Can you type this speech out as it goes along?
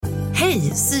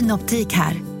Hej, Synoptik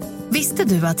här. Visste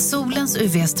du att solens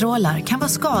UV-strålar kan vara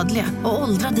skadliga och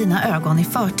åldra dina ögon i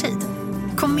förtid?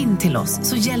 Kom in till oss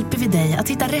så hjälper vi dig att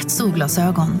hitta rätt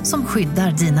solglasögon som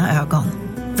skyddar dina ögon.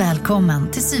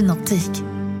 Välkommen till Synoptik.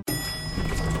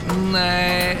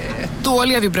 Nej.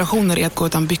 Dåliga vibrationer är att gå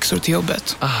utan byxor till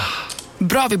jobbet.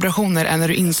 Bra vibrationer är när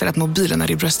du inser att mobilen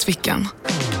är i bröstfickan.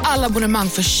 Alla abonnemang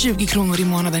för 20 kronor i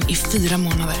månaden i 4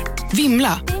 månader.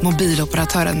 Vimla,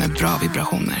 mobiloperatören med bra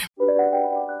vibrationer.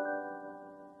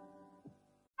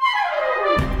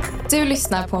 Du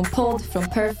lyssnar på en podd från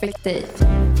Perfect Day.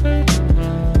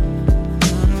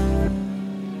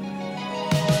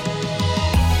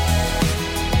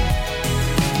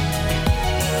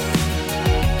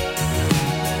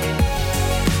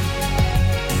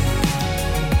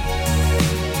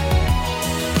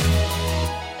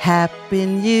 Happy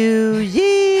New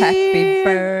Year! Happy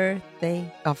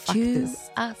birthday ja,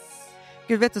 faktiskt. to us.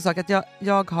 Gud, vet du sak att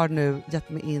jag har nu gett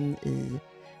mig in i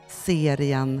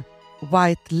serien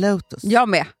White Lotus. Jag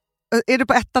med. Är du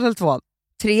på 1 eller 2?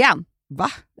 3.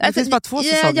 Va? Det finns bara 2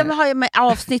 säsonger. Jag har ju med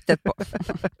avsnittet på,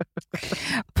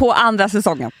 på andra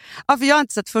säsongen. Ja, för jag har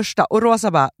inte sett första. Och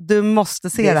Rosa bara, du måste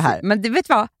se det här. Men du vet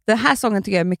vad? Den här säsongen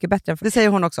tycker jag är mycket bättre. Det säger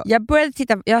hon också. Jag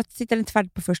tittade inte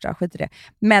färdigt på första, skit i det.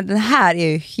 Men den här är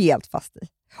ju helt fast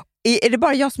i. Är det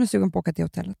bara jag som är sugen på att åka till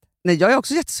hotellet? Nej, jag är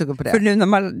också jättesugen på det. För nu när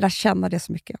man lär känna det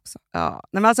så mycket också. Ja,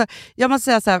 nej, men alltså, jag måste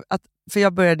säga så här att för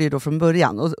jag började ju då från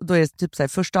början och då är det typ så här,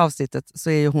 första avsnittet så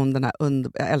är ju hon den här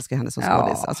jag älskar henne som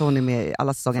skådis. Alltså hon är med i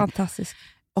alla säsonger. Fantastisk.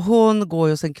 Hon går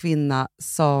ju hos en kvinna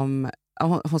som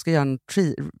hon ska göra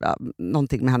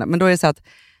någonting med henne. Men då är det så att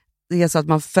det är så att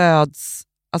man föds,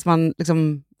 alltså man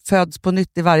liksom föds på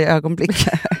nytt i varje ögonblick.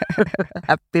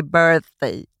 Happy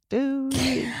birthday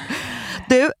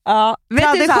du, ja,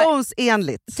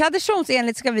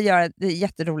 traditionsenligt ska vi göra det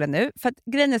jätteroligt nu. För att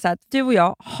grejen är så här att du och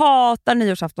jag hatar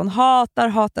nyårsafton. Hatar.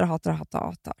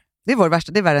 Det är vår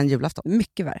värsta, det är värre än julafton.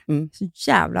 Mycket värre. Så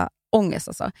jävla ångest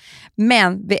alltså.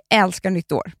 Men vi älskar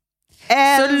nytt år.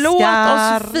 Så låt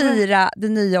oss fira det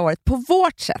nya året på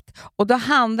vårt sätt. Och då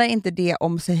handlar inte det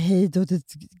om så hej då det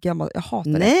gamla. Jag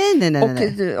hatar det. Nej.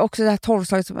 Och också det här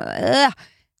 12-slaget som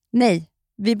nej.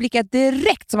 Vi blickar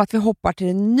direkt som att vi hoppar till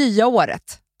det nya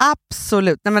året.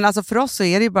 Absolut. Nej, men alltså för oss så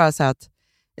är det ju bara så att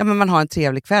ja, men man har en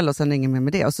trevlig kväll och sen ringer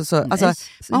med det. Och så, alltså,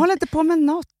 man håller inte på med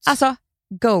något. Alltså,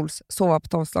 goals, sova på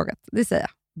 12-slaget. Det säger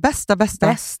jag.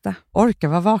 Bästa. Orka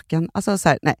vara vaken. Alltså, så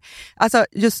här, nej. Alltså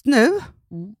just nu,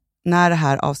 när det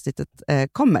här avsnittet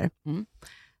kommer,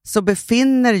 så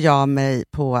befinner jag mig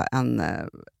på en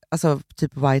alltså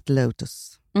typ White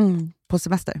Lotus på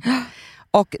semester.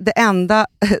 Och det enda,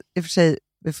 i och för sig,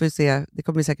 vi får ju se, det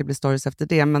kommer ju säkert bli stories efter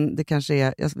det, men det kanske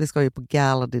är, vi ska ju på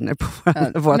gala-dinner på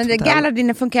vårt men det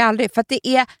gala-dinner funkar aldrig, för att det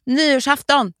är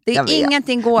nyårsafton, det är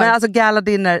ingenting går. Men alltså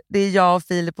gala-dinner, det är jag och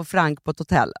Filip och Frank på ett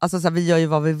hotell. Alltså så här, vi gör ju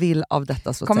vad vi vill av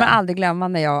detta. Så kommer aldrig glömma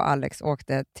när jag och Alex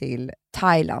åkte till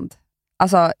Thailand.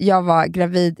 Alltså jag var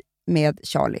gravid med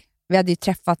Charlie. Vi hade ju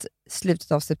träffat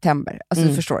slutet av september, alltså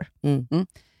du förstår.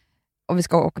 Och vi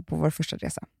ska åka på vår första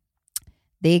resa.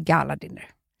 Det är gala-dinner.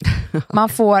 Man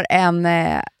får en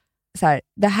så här,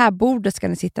 det här bordet ska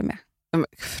ni sitta med.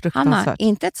 Hanna,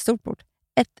 inte ett stort bord.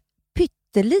 Ett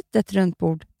pyttelitet runt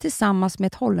bord tillsammans med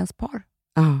ett holländskt par.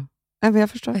 Ja, jag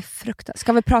förstår. Det är fruktansvärt.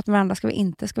 Ska vi prata med varandra? Ska vi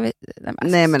inte?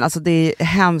 Nej, men alltså det är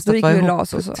hemskt att vara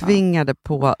tvingade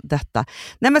på detta.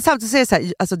 Nej, men samtidigt säger så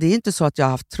här, alltså det är inte så att jag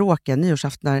har haft tråkiga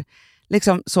nyårsaftnar.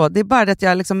 Liksom så. Det är bara det att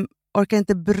jag liksom orkar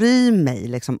inte bry mig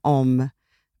liksom om.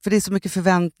 För det är så mycket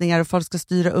förväntningar och folk ska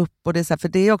styra upp. Och det är så här, för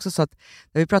det är också så att,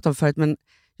 det har vi pratat om förut, men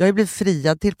jag har ju blivit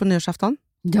friad till på nyårsafton.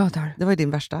 Ja, där. Det var ju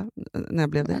din värsta när jag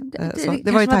blev det.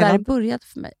 Det var ju där det började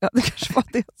för mig. Ja, det kanske var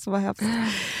det som var hemskt.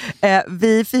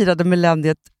 Vi firade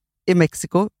millenniet i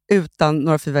Mexiko utan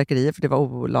några fyrverkerier, för det var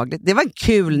olagligt. Det var en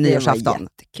kul nyårsafton.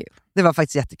 Det var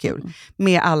faktiskt jättekul.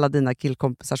 Med alla dina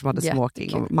killkompisar som hade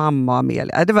smoking och mamma och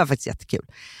Amelia. Det var faktiskt jättekul.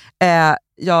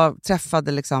 Jag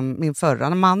träffade liksom min förra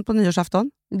man på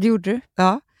nyårsafton. Det gjorde du?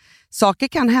 Ja. Saker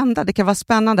kan hända, det kan vara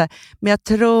spännande. Men jag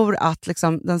tror att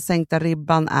liksom, den sänkta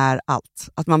ribban är allt.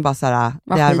 Att man bara såhär,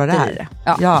 det är vad det är.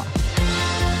 Ja.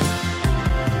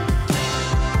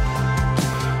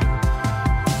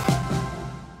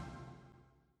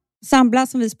 Sambla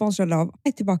som vi sponsrade av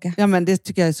är tillbaka. Ja, men det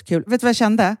tycker jag är så kul. Vet du vad jag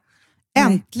kände?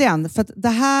 Äntligen! För att det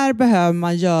här behöver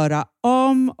man göra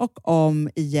om och om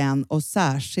igen och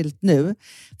särskilt nu.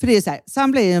 För det är så här,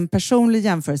 Sambla är en personlig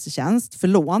jämförelsetjänst för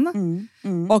lån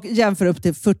och jämför upp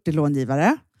till 40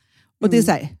 långivare. Och det är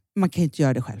så här, man kan ju inte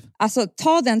göra det själv. Alltså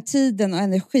ta den tiden och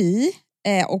energi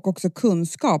och också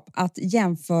kunskap att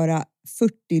jämföra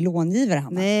 40 långivare,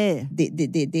 Hanna. Nej.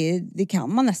 Det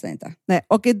kan man nästan inte. Nej.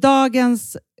 Och i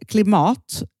dagens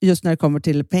klimat, just när det kommer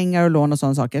till pengar och lån och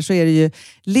sådana saker, så är det ju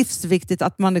livsviktigt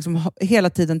att man liksom hela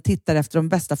tiden tittar efter de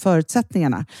bästa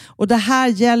förutsättningarna. Och det här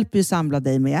hjälper ju Samla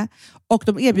dig med. Och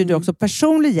de erbjuder också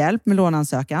personlig hjälp med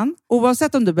låneansökan.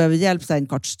 Oavsett om du behöver hjälp en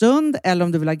kort stund eller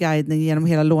om du vill ha guidning genom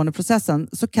hela låneprocessen,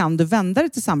 så kan du vända dig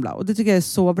till Samla. Och det tycker jag är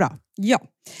så bra. Ja,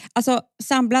 alltså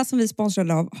Samla som vi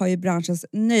sponsrar av har ju branschens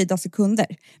nöjdaste kunder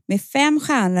med 5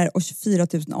 stjärnor och 24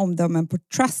 000 omdömen på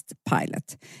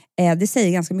Trustpilot. Det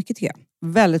säger ganska mycket, tycker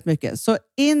jag. Väldigt mycket. Så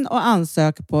in och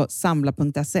ansök på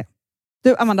samla.se.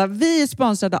 Du Amanda, vi är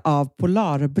sponsrade av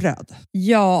Polarbröd.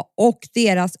 Ja, och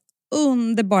deras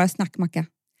underbara snackmacka.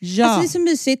 Ja. Alltså det är så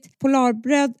mysigt.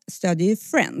 Polarbröd stödjer ju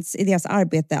Friends i deras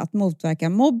arbete att motverka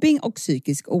mobbing och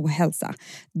psykisk ohälsa.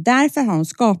 Därför har de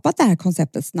skapat det här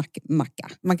konceptet snackmacka.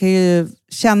 Man kan ju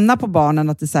känna på barnen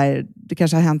att det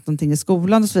kanske har hänt någonting i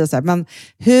skolan och så vidare. Men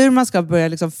hur man ska börja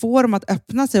liksom få dem att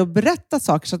öppna sig och berätta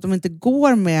saker så att de inte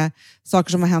går med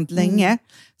saker som har hänt länge.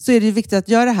 Så är det ju viktigt att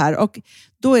göra det här. Och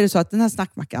då är det så att den här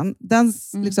snackmackan, den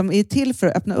liksom är till för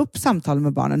att öppna upp samtal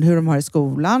med barnen. Hur de har i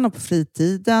skolan och på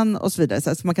fritiden och så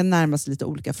vidare. Så man kan närma sig lite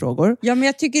olika frågor. Ja, men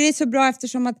jag tycker det är så bra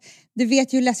eftersom att du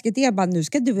vet ju hur läskigt det är. Bara, nu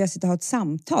ska du och jag sitta och ha ett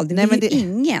samtal. Det vill ju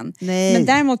ingen. Nej. Men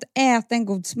däremot äta en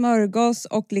god smörgås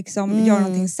och liksom göra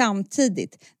någonting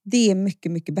samtidigt. Det är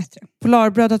mycket, mycket bättre.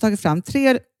 Polarbröd har tagit fram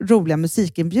 3 roliga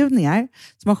musikinbjudningar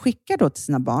som man skickar då till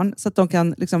sina barn. Så att de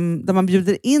kan, liksom, där man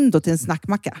bjuder in då till en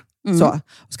snackmacka. Så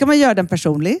ska man göra den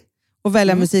personlig och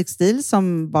välja musikstil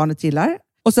som barnet gillar.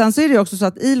 Och sen så är det också så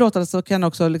att i låtarna så kan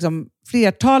också liksom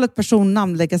flertalet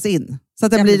personnamn läggas in. Så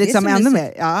att det blir liksom ännu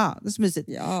mer. Ja, det är så mysigt.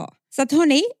 Ja. Så att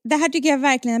hörni, det här tycker jag är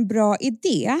verkligen en bra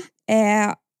idé.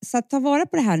 Så att ta vara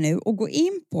på det här nu och gå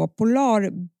in på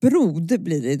polarbrod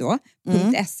blir det då,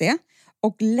 .se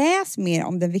och läs mer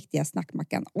om den viktiga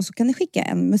snackmackan. Och så kan ni skicka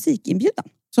en musikinbjudan.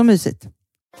 Så mysigt.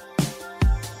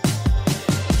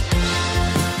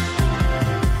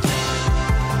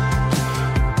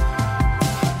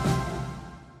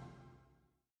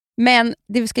 Men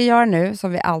det vi ska göra nu,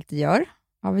 som vi alltid gör,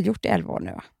 har vi gjort i 11 år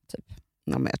nu, va? Typ.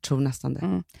 Ja, men jag tror nästan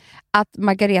det. Att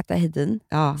Margareta Hedin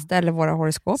ställer våra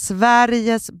horoskop.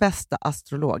 Sveriges bästa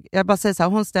astrolog. Jag bara säger så här,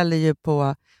 hon ställer ju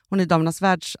på, hon är Damernas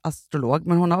Världs astrolog,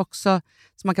 men hon har också,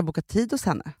 så man kan boka tid hos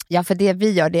henne. Ja, för det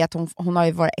vi gör det är att hon har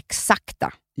ju varit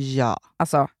exakta. Ja.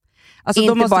 Alltså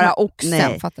inte då bara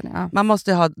oxen, fattar ni? Ja. Man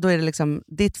måste ha, då är det liksom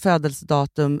ditt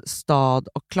födelsedatum, stad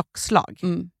och klockslag.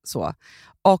 Så.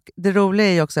 Och det roliga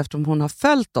är ju också, eftersom hon har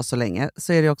följt oss så länge,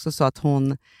 så är det också så att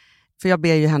hon, för jag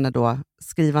ber ju henne då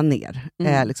skriva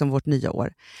ner liksom vårt nya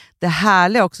år. Det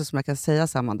härliga också som jag kan säga,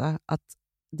 Amanda, att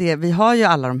vi har ju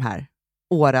alla de här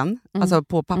åren, alltså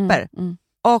på papper.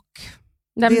 Och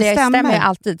det stämmer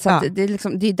alltid. Så att det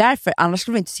är därför, annars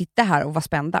skulle vi inte sitta här och vara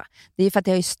spända. Det är för att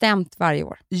det har ju stämt varje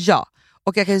år. Ja,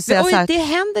 och jag kan ju säga så här, det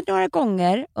händer några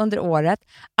gånger under året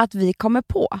att vi kommer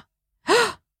på.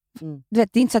 Du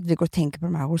vet, det är inte så att vi går och tänker på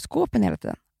de här horoskopen hela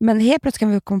tiden. Men helt plötsligt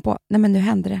kan vi komma på, nej men nu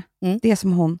händer det. Det är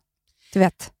som hon, du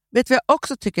vet. Vet du vad jag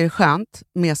också tycker är skönt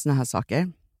med såna här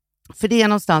saker? För det är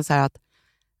någonstans här att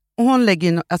hon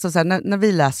lägger, alltså så här, när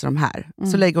vi läser de här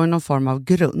så lägger hon någon form av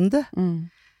grund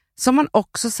som man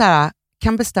också så här,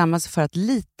 kan bestämma sig för att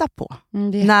lita på.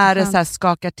 När det så här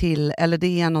skakar till eller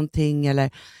det är någonting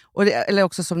eller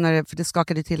också som när för det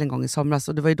skakade till en gång i somras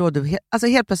och det var ju då du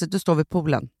helt plötsligt du står vid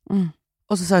poolen.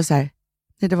 Och så sa du så här,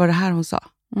 nej det var det här hon sa.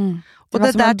 Det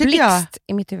var som en blixt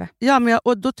i mitt huvud. Ja,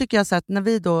 och då tycker jag så att när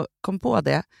vi då kom på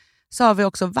det så har vi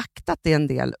också vaktat det en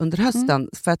del under hösten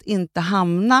för att inte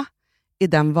hamna i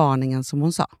den varningen som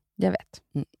hon sa. Jag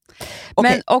vet.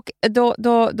 Okay. Men, och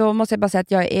då måste jag bara säga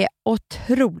att jag är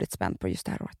otroligt spänd på just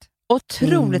det här året.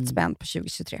 Otroligt spänd på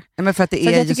 2023. Ja, men för att det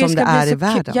är ju som det är i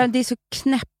världen. Ja, det är så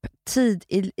knäpp tid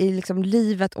i liksom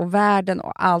livet och världen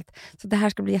och allt. Så det här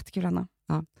ska bli jättekul, Anna.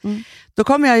 Ja. Då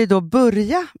kommer jag ju då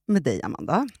börja med dig,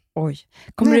 Amanda. Oj.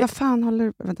 Vad fan håller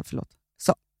du... Vänta, förlåt.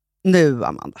 Så, nu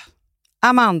Amanda.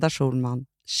 Amanda Schulman,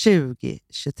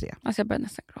 2023. Alltså jag börjar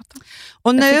nästan gråta.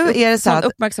 Och nu är det så att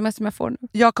uppmärksamhet som jag får nu.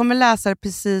 Jag kommer läsa det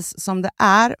precis som det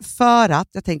är för att,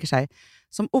 jag tänker så här,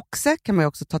 som oxe kan man ju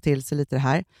också ta till sig lite det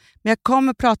här. Men jag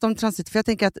kommer prata om transit för jag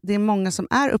tänker att det är många som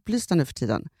är upplysta nu för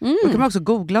tiden. Då kan man också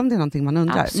googla om det är någonting man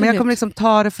undrar. Absolut. Men jag kommer liksom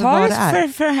ta det för vad det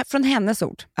är. Från hennes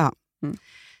ord. Ja.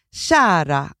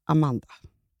 Kära Amanda.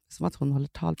 Som att hon håller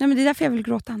tal. Nej, men det är därför jag vill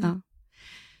gråta. Ja.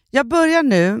 Jag börjar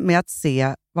nu med att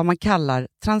se vad man kallar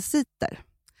transiter.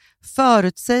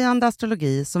 Förutsägande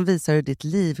astrologi som visar hur ditt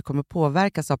liv kommer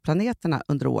påverkas av planeterna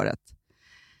under året.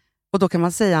 Och då kan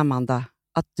man säga, Amanda,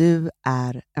 att du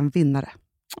är en vinnare.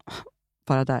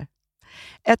 Bara där.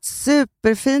 Ett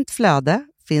superfint flöde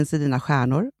finns i dina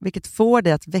stjärnor, vilket får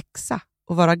dig att växa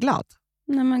och vara glad.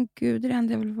 Nej men gud, det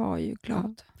enda jag vill vara ju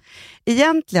glad.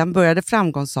 Egentligen började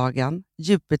framgångssagan,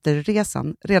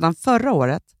 Jupiterresan, redan förra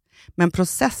året, men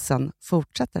processen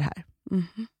fortsätter här.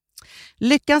 Mm-hmm.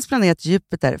 Lyckans planet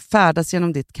Jupiter färdas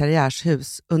genom ditt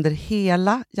karriärshus under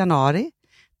hela januari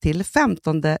till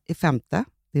 15/5,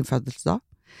 din födelsedag,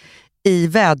 i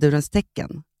vädurens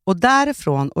tecken. Och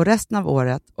därifrån och resten av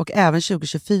året och även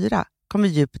 2024 kommer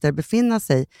Jupiter befinna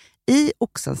sig i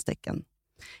oxens tecken.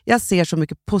 Jag ser så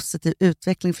mycket positiv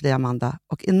utveckling för dig, Amanda,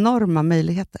 och enorma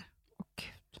möjligheter.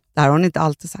 Det här har hon inte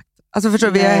alltid sagt. Alltså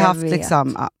förstår, vi har haft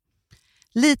liksom,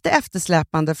 lite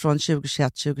eftersläpande från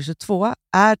 2021-2022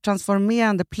 är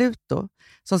transformerande Pluto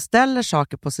som ställer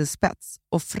saker på sin spets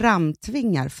och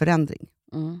framtvingar förändring.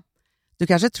 Mm. Du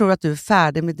kanske tror att du är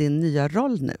färdig med din nya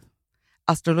roll nu.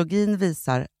 Astrologin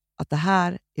visar att det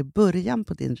här är början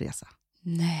på din resa.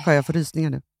 Nej. Ska jag få rysningar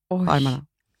nu på armarna?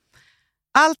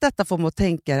 Allt detta får mig att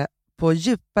tänka på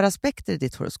djupare aspekter i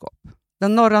ditt horoskop.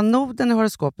 Den norra noden i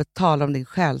horoskopet talar om din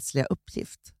själsliga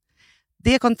uppgift.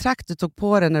 Det kontrakt du tog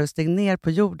på dig när du steg ner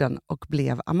på jorden och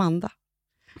blev Amanda.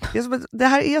 Det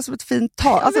här är som ett fint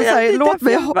tal. Alltså, låt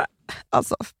mig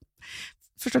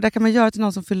förstår, det kan man göra till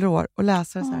någon som fyller år och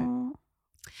läsa det så här.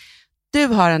 Du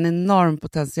har en enorm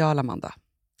potential, Amanda.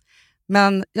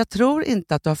 Men jag tror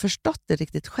inte att du har förstått det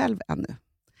riktigt själv ännu.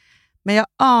 Men jag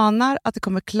anar att det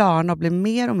kommer klarna och bli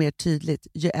mer och mer tydligt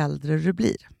ju äldre du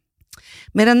blir.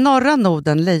 Med den norra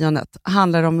noden, lejonet,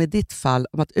 handlar det om i ditt fall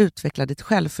om att utveckla ditt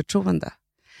självförtroende.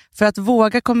 För att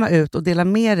våga komma ut och dela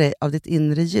med dig av ditt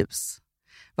inre ljus.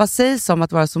 Vad sägs om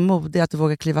att vara så modig att du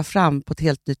vågar kliva fram på ett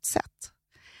helt nytt sätt?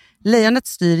 Lejonet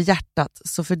styr hjärtat,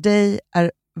 så för dig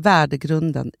är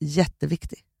värdegrunden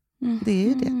jätteviktig. Det är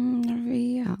ju det. Jag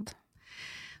vet. Ja.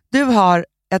 Du har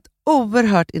ett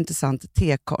oerhört intressant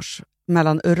T-kors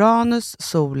mellan Uranus,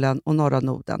 solen och norra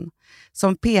noden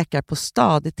som pekar på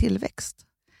stadig tillväxt.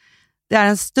 Det är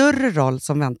en större roll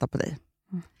som väntar på dig.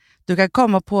 Du kan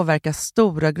komma att påverka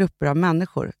stora grupper av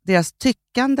människor, deras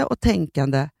tyckande och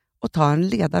tänkande och ta en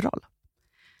ledarroll.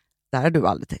 Där har du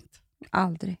aldrig tänkt.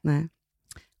 Aldrig. Nej.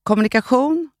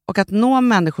 Kommunikation och att nå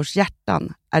människors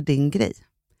hjärtan är din grej.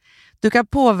 Du kan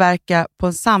påverka på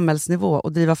en samhällsnivå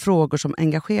och driva frågor som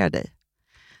engagerar dig.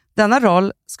 Denna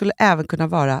roll skulle även kunna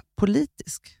vara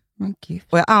politisk.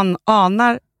 Och jag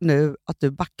anar nu att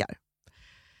du backar.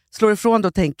 Slår ifrån då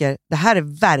och tänker, det här är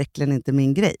verkligen inte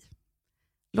min grej.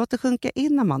 Låt det sjunka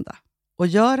in, Amanda, och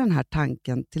gör den här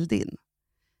tanken till din.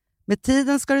 Med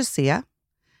tiden ska du se.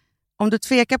 Om du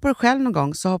tvekar på dig själv någon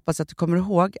gång så hoppas jag att du kommer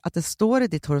ihåg att det står i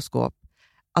ditt horoskop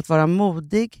att vara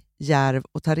modig, djärv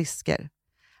och ta risker.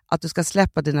 Att du ska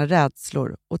släppa dina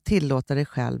rädslor och tillåta dig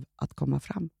själv att komma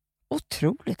fram.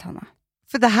 Otroligt, Hanna.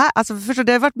 För det här, alltså förstår,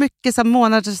 det har varit mycket så här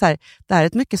månader så här, det här är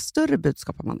ett mycket större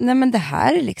budskap. Nej, men det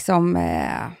här är liksom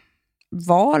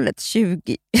valet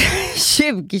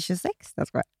 2026.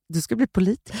 Du ska bli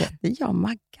politiker. Det är jag,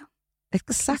 Maggan.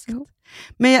 Exakt.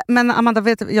 Men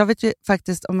Amanda, jag vet ju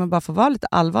faktiskt, om man bara får vara lite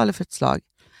allvarlig för ett slag,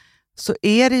 så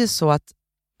är det ju så att,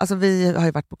 alltså vi har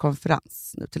ju varit på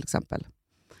konferens nu till exempel.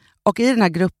 Och i den här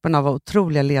gruppen av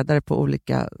otroliga ledare på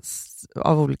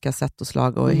av olika sätt och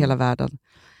slag och i hela världen,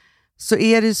 så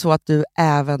är det ju så att du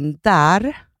även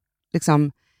där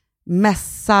liksom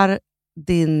mässar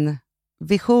din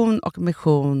vision och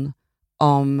mission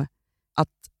om att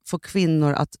få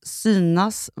kvinnor att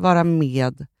synas, vara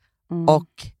med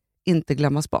och inte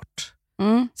glömmas bort.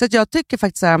 Så att jag tycker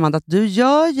faktiskt, Amanda, att du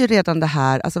gör ju redan det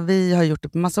här, alltså vi har gjort det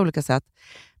på massa olika sätt,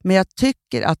 men jag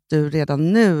tycker att du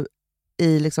redan nu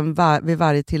i liksom vid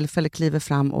varje tillfälle kliver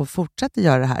fram och fortsätter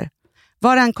göra det här.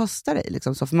 Vad det än kostar dig.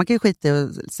 Liksom så. För man kan ju skita i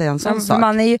att säga en sån sak.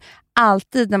 Man är ju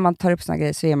alltid, när man tar upp såna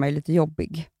grejer, så är man ju lite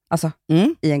jobbig. Alltså,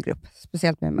 i en grupp.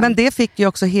 Speciellt med män. Men det fick ju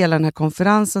också hela den här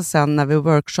konferensen sen när vi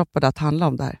workshoppade att handla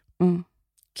om det här.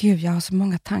 Gud, jag har så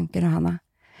många tankar nu, Hanna.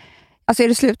 Alltså, är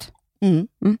det slut?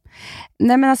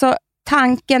 Nej, men alltså,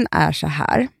 tanken är så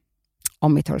här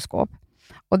om mitt horoskop.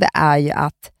 Och det är ju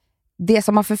att det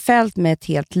som har förföljt mig ett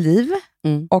helt liv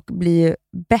och blir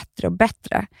bättre och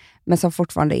bättre, men som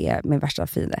fortfarande är min värsta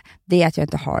fiende, det är att jag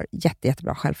inte har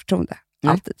jättebra självförtroende.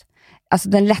 Alltid. Alltså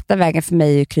den lätta vägen för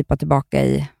mig är att krypa tillbaka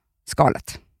i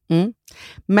skalet.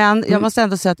 Men jag måste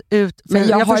ändå säga att men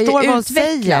jag förstår vad hon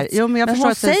säger. Jo, men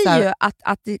hon säger ju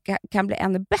att det kan bli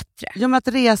ännu bättre. Jo, men att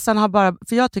resan har bara,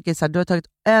 för jag tycker så här, du har tagit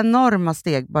enorma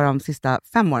steg bara de sista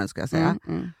 5 åren, ska jag säga.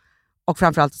 Och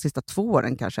framförallt de sista 2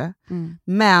 åren kanske.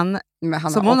 Men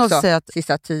han som har hon också säger att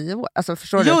sista 10 år. Alltså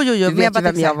förstår du? Du vet ju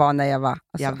vem jag var när jag var.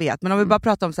 Alltså. Jag vet, men om vi bara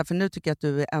pratar om så här, för nu tycker jag att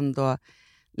du är ändå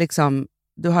liksom,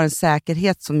 du har en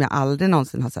säkerhet som jag aldrig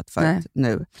någonsin har sett förut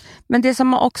nu. Men det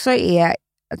som också är,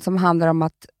 som handlar om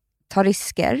att ta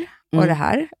risker och det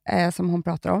här som hon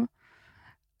pratar om,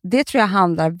 det tror jag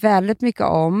handlar väldigt mycket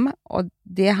om, och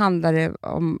det handlar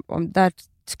om där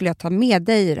skulle jag ta med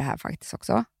dig i det här faktiskt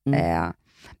också.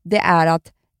 Det är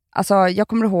att, alltså jag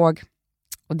kommer ihåg,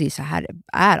 och det är så här det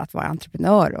är att vara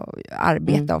entreprenör och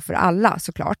arbeta och för alla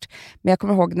såklart. Men jag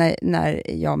kommer ihåg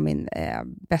när jag och min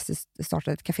bästis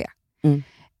startade ett café.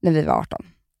 När vi var 18.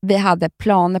 Vi hade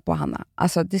planer på, Hanna.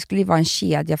 Alltså det skulle ju vara en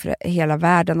kedja för hela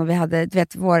världen. Och vi hade, du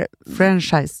vet, vår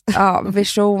franchise. Ja,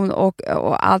 vision och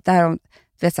allt det här.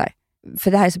 Du vet, så här,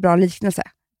 för det här är så bra liknelse.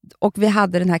 Och vi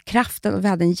hade den här kraften och vi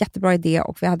hade en jättebra idé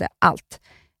och vi hade allt.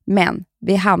 Men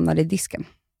vi hamnade i disken.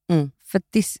 För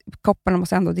kopparna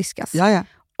måste ändå diskas. Ja.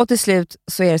 Och till slut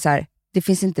så är det så här, det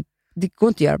går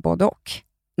inte att göra både och.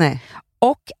 Nej.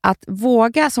 Och att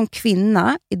våga som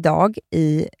kvinna idag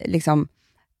i liksom,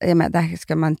 det här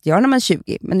ska man inte göra när man är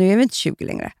 20, men nu är vi inte 20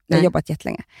 längre. Jag har jobbat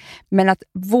jättelänge. Men att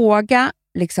våga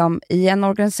liksom i en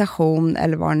organisation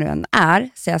eller vad det nu än är,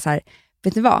 säga så här,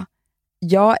 vet ni vad?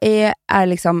 Jag är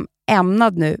liksom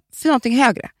ämnad nu för någonting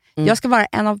högre. Jag ska vara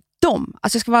en av dem.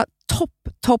 Alltså jag ska vara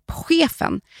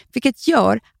toppchefen. Vilket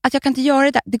gör att jag kan inte göra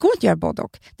det där. Det går inte att göra både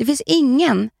och. Det finns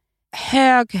ingen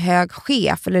hög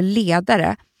chef eller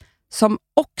ledare som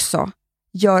också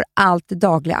gör allt det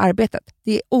dagliga arbetet.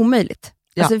 Det är omöjligt.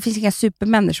 Ja. Alltså det finns inga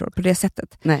supermänniskor på det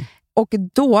sättet. Nej. Och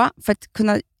då, för att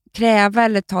kunna kräva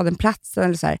eller ta den platsen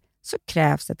eller så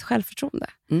krävs ett självförtroende.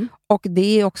 Och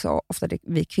det är också ofta det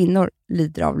vi kvinnor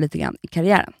lider av lite grann i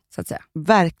karriären, så att säga.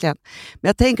 Verkligen. Men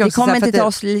jag tänker också det kommer så här, inte till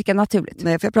oss lika naturligt.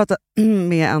 Nej, för jag pratade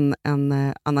med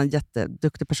en annan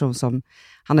jätteduktig person som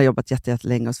han har jobbat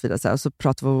jättelänge och så vidare. Och så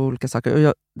pratade vi om olika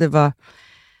saker.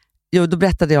 Och då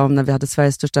berättade jag om när vi hade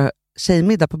Sveriges största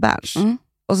tjejmiddag på Berns.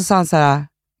 Och så sa han så här,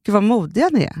 gud vad modiga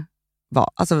ni var.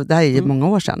 Alltså det här är ju många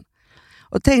år sedan.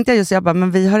 Och tänkte jag bara,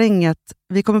 men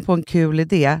vi kommer på en kul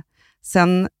idé.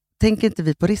 Sen tänker inte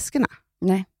vi på riskerna.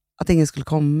 Nej. Att ingen skulle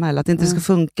komma eller att det inte skulle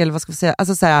funka eller vad ska vi säga.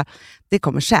 Alltså så här, det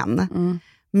kommer sen.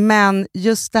 Men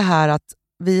just det här att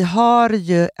vi har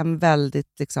ju en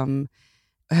väldigt liksom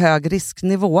hög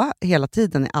risknivå hela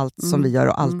tiden i allt som vi gör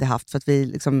och alltid haft. För att vi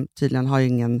liksom tydligen har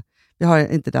ju vi har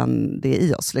inte det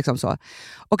i oss. Liksom så.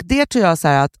 Och det tror jag så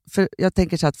här att, för jag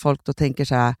tänker så att folk då tänker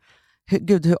så här,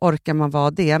 gud hur orkar man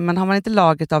vara det? Men har man inte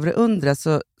lagret av det undre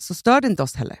så stör det inte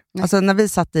oss heller. Nej. Alltså när vi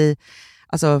satt i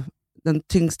den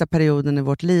tyngsta perioden i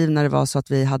vårt liv, när det var så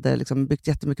att vi hade liksom byggt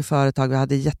jättemycket företag, vi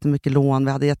hade jättemycket lån,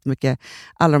 vi hade jättemycket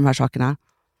alla de här sakerna.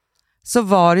 Så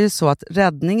var det ju så att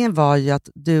räddningen var ju att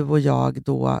du och jag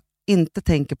då inte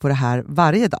tänker på det här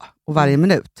varje dag och varje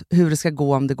minut. Hur det ska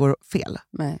gå om det går fel.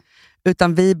 Nej.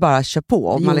 Utan vi bara kör på.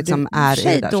 Och man liksom är i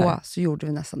det där. Då så gjorde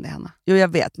vi nästan det, Hanna. Jo, jag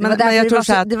vet. Men jag tror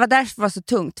så att det var därför det var så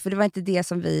tungt. För det var inte det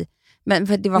som vi... Men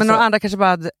några andra kanske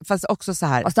bara... Fast också så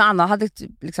här... Fast några andra hade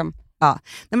liksom... Ja.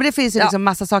 Nej, men det finns ju liksom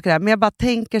massa saker där. Men jag bara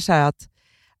tänker så här att...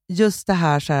 Just det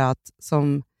här så här att...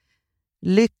 Som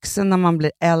lyxen när man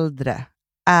blir äldre...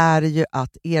 Är ju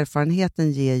att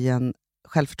erfarenheten ger ju en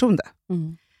självförtroende.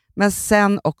 Men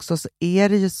sen också så är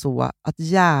det ju så att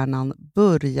hjärnan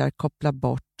börjar koppla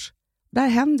bort. Där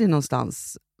händer ju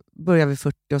någonstans. Börjar vi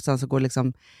 40 och sen så går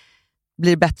liksom,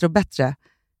 blir det bättre och bättre.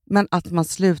 Men att man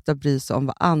slutar bry sig om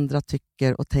vad andra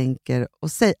tycker och tänker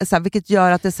och säger. Så här, vilket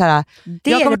gör att det är så här,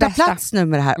 jag kommer ta plats nu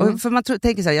med det här. Och för man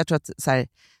tänker så här, jag tror att så här,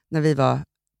 när vi var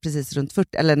precis runt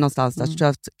 40 eller någonstans där, så tror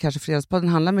jag att kanske Fredagspodden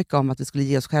handlar mycket om att vi skulle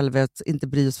ge oss själva att inte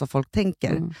bry oss vad folk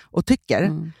tänker och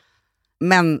tycker.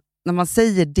 Men när man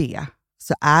säger det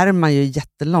så är man ju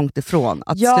jättelångt ifrån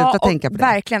att sluta tänka på det.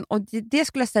 Verkligen. Och det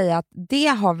skulle jag säga att det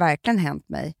har verkligen hänt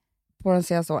mig på den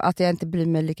senaste året, att jag inte bryr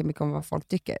mig lika mycket om vad folk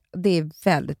tycker. Det är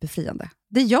väldigt befriande.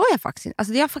 Det gör jag faktiskt inte.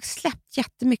 Alltså jag har faktiskt släppt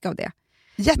jättemycket av det.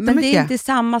 Men det är inte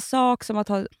samma sak som att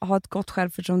ha ett gott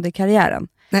självförtroende i karriären.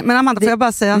 Nej, men Amanda, får jag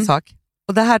bara säga en sak?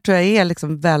 Och det här tror jag är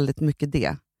liksom väldigt mycket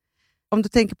det. Om du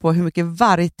tänker på hur mycket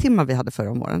vargtimmar vi hade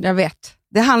förra om åren. Jag vet.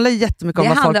 Det handlar jättemycket om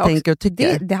vad folk tänker och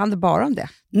tycker. Det handlar bara om det.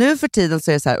 Nu för tiden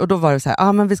så är det så här, och då var det så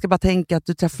här, men vi ska bara tänka att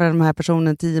du träffar den här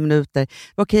personen 10 minuter.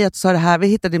 Okej att du sa det här, vi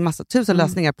hittade en massa tusen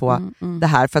lösningar på det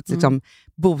här för att liksom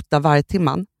bota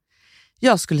vargtimman.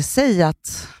 Jag skulle säga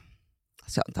att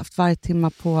jag har inte haft vargtimmar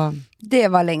på... Det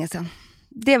var länge sedan.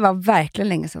 Det var verkligen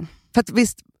länge sedan. För att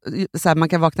visst, så här, man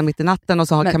kan vakna mitt i natten och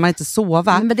så kan man inte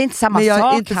sova. Men det är inte samma sak, Men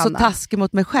jag är inte Hanna. så taskig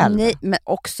mot mig själv. Nej, men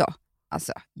också,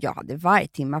 alltså, jag hade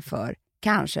vargtimmar för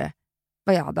kanske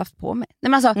vad jag hade haft på mig. Nej,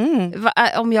 men alltså,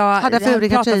 om jag hade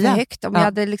pratat för högt, om jag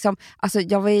hade liksom, alltså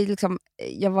jag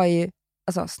var ju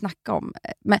alltså snacka om.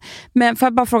 Men får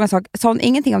jag bara fråga en sak, sa hon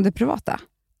ingenting om det privata?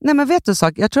 Nej, men vet du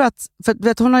sak? Jag tror att,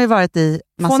 för hon har ju varit i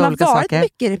massa olika saker. Hon har varit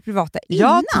mycket i det privata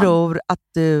innan. Jag tror att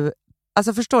du,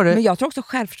 alltså förstår du? Men jag tror också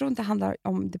självförtroende handlar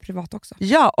om det privata också.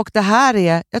 Ja, och det här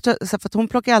är, jag tror, för att hon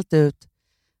plockar alltid ut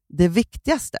det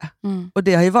viktigaste. Och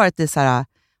det har ju varit i så här,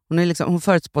 hon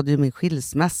förutspådde ju min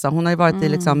skilsmässa. Hon har ju varit i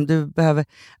liksom, du behöver,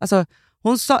 alltså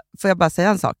hon sa, får jag bara säga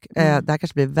en sak? Det här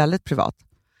kanske blir väldigt privat.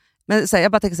 Men så här,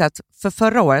 jag bara tänker så här, att för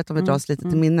förra året, om vi drar oss lite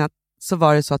till minnet, så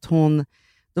var det så att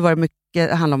då var det mycket,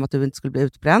 det handlade om att du inte skulle bli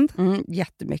utbränd.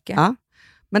 Jättemycket. Ja.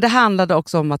 Men det handlade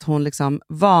också om att hon liksom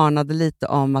varnade lite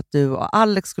om att du och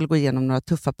Alex skulle gå igenom några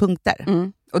tuffa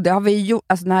punkter. Och det har vi gjort,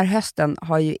 alltså den här hösten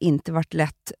har ju inte varit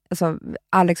lätt. Alltså,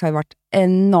 Alex har ju varit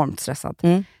enormt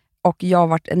stressad. Och jag har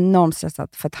varit enormt stressad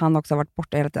för att han också har varit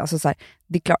borta hela tiden. Alltså, så här,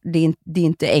 det är klart, det är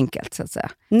inte enkelt så att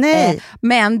säga. Nej.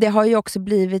 Men det har ju också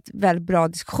blivit väldigt bra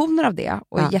diskussioner av det.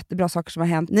 Och jättebra saker som har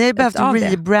hänt. Ni har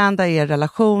behövt rebranda er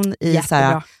relation i så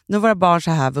här, nu var våra barn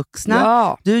så här vuxna.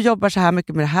 Ja. Du jobbar så här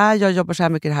mycket med det här, jag jobbar så här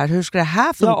mycket med det här. Hur ska det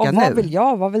här funka nu? Vad vill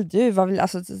jag? Vad vill du?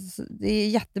 Alltså, det är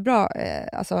jättebra.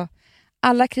 Alltså,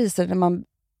 alla kriser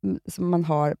som man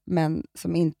har, men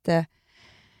som inte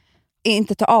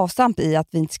tar avstamp i att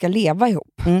vi inte ska leva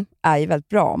ihop, är ju väldigt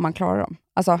bra om man klarar dem.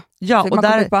 Alltså, ja, och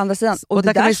där, på andra sidan. Och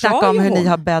där kan vi snacka om hur ni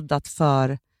har bäddat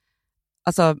för,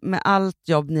 alltså med allt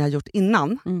jobb ni har gjort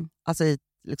innan, alltså i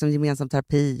liksom gemensam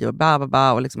terapi och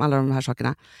och liksom alla de här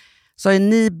sakerna, så har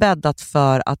ni bäddat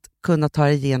för att kunna ta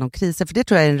er igenom kriser. För det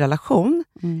tror jag i en relation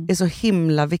är så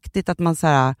himla viktigt, att man så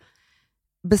här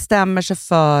bestämmer sig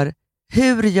för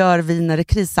hur gör vi när det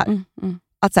krisar.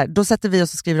 Att så här, då sätter vi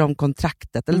oss och skriver om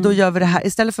kontraktet. Eller då gör vi det här.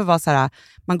 Istället för att vara så här,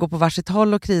 man går på varsitt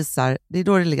håll och krisar. Det är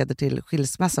då det leder till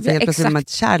skilsmässa. För helt plötsligt är man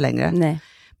inte kär längre. Nej.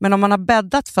 Men om man har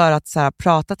bäddat för att så här,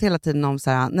 pratat hela tiden om så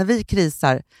här, när vi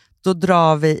krisar, då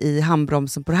drar vi i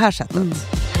handbromsen på det här sättet.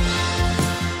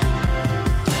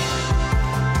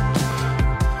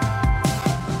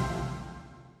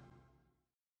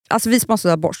 Alltså vi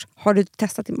sponsrar Bosch. Har du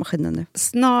testat i maskinen nu?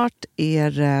 Snart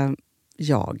är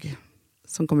jag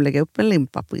som kommer lägga upp en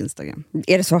limpa på Instagram.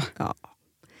 Är det så? Ja.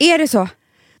 Är det så?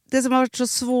 Det som har varit så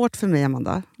svårt för mig,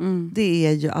 Amanda, det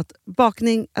är ju att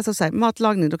bakning, alltså så här,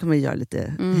 matlagning, då kan man göra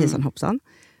lite hejsan hoppsan.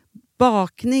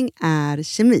 Bakning är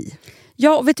kemi.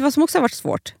 Ja, och vet du vad som också har varit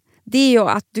svårt? Det är ju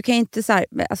att du kan inte så här,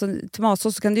 alltså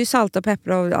tomatsås så kan du ju salta och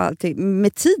peppra och allting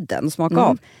med tiden och smaka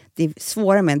av. Det är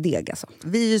svårare med en deg alltså.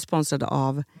 Vi är ju sponsrade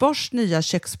av Bosch nya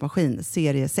köksmaskin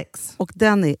serie 6. Och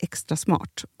den är extra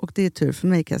smart. Och det är tur för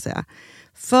mig, kan jag säga.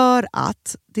 För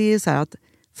att det är så här att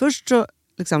först så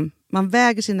liksom, man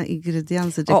väger sina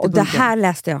ingredienser direkt i bunken. Och det här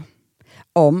läste jag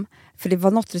om. För det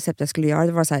var något recept jag skulle göra.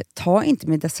 Det var så här, ta inte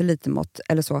med decilitermått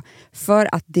eller så.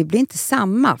 För att det blir inte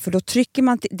samma. För då trycker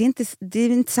man, det är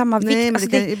inte samma vikt. Nej, men alltså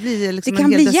det kan bli liksom det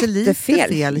kan en hel bli deciliter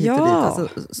fel hit och dit. Ja. Alltså,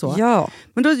 så. Ja.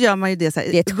 Men då gör man ju det så här,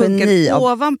 det är ett geni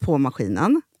ovanpå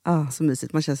maskinen. Så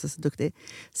mysigt, man känns så duktig.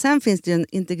 Sen finns det ju en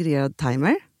integrerad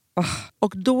timer.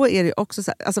 Och då är det också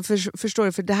så här, alltså förstår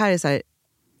du, för det här är så här,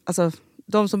 alltså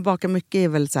de som bakar mycket är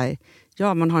väl så här,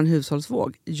 ja, man har en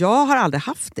hushållsvåg. Jag har aldrig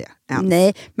haft det än.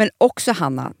 Nej, men också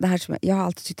Hanna, det här som jag har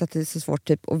alltid tyckt att det är så svårt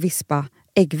typ att vispa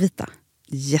äggvita.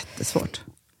 Jättesvårt.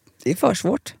 Det är för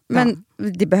svårt. Men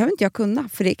det behöver inte jag kunna,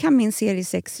 för det kan min serie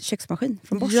 6 köksmaskin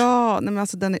från Bosch. Ja, nej, men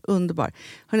alltså den är underbar.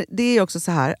 Hörrni, det är också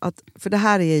så här, att, för det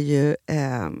här är ju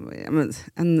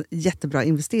en jättebra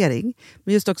investering.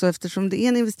 Men just också eftersom det är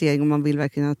en investering och man vill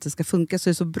verkligen att det ska funka, så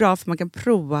är det så bra, för man kan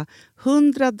prova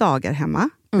 100 dagar hemma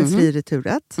med fri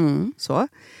returrätt. Så.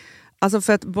 Alltså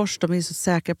för att Bosch, de är så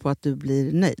säkra på att du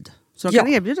blir nöjd. Så de kan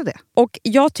erbjuda det. Och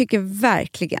jag tycker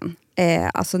verkligen,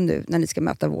 alltså nu när ni ska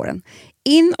möta våren,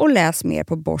 in och läs mer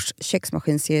på Bosch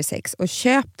köksmaskin serie 6 och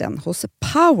köp den hos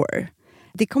Power.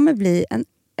 Det kommer bli en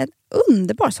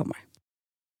underbar sommar.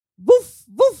 Woof,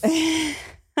 woof.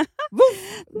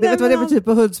 Woof. Vet du vad det betyder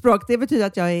på hundspråk? Det betyder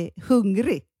att jag är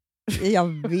hungrig.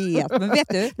 Jag vet, men vet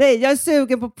du? Nej, jag är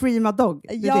sugen på Prima Dog.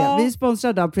 Ja. Vi är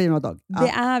sponsrade av Prima Dog. Det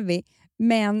är vi.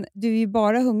 Men du är ju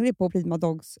bara hungrig på Prima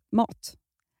Dogs mat.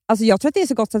 Alltså jag tror att det är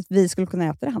så gott att vi skulle kunna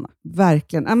äta det, Hanna.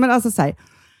 Verkligen. Ja, men alltså så här,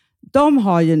 de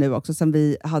har ju nu också, sen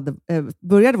vi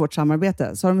började vårt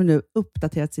samarbete, så har de nu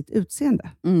uppdaterat sitt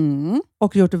utseende.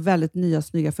 Och gjort väldigt nya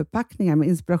snygga förpackningar med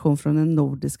inspiration från den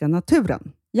nordiska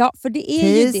naturen. Ja, för det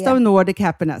är ju det. Taste of Nordic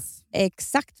Happiness.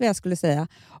 Exakt vad jag skulle säga.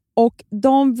 Och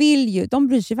de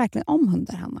bryr sig verkligen om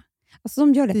hundar, Hanna. Alltså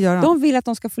de gör det. Det gör de. De vill att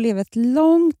de ska få leva ett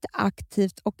långt,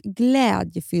 aktivt och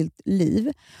glädjefyllt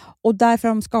liv. Och därför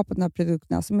har de skapat de här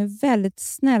produkterna som är väldigt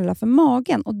snälla för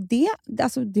magen. Och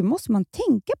det måste man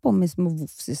tänka på med små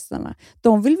woofsisarna.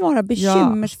 De vill vara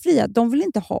bekymmersfria. De vill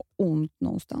inte ha ont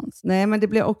någonstans. Nej, men det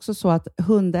blir också så att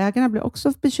hundägarna blir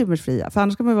också bekymmersfria. För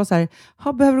annars kan man vara så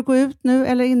här, behöver du gå ut nu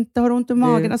eller inte? Har du ont i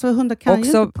magen? Alltså hundar kan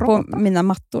också ju inte prata. på mina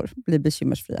mattor blir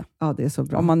bekymmersfria. Ja, det är så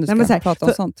bra. Om man nu ska prata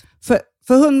om sånt.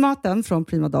 För hundmaten från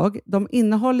Prima Dog, de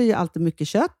innehåller ju alltid mycket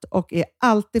kött och är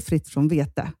alltid fritt från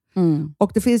vete. Mm.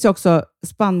 Och det finns ju också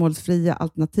spannmålsfria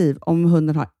alternativ om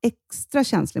hunden har extra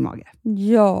känslig mage.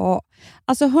 Ja,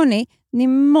 alltså hörni,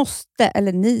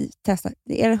 ni testar.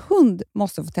 Er hund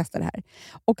måste få testa det här.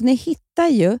 Och ni hittar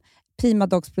ju Prima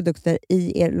Dogs produkter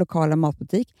i er lokala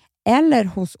matbutik eller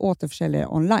hos återförsäljare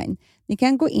online. Ni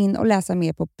kan gå in och läsa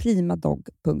mer på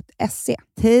primadog.se.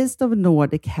 Taste of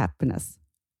Nordic happiness.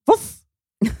 Voff!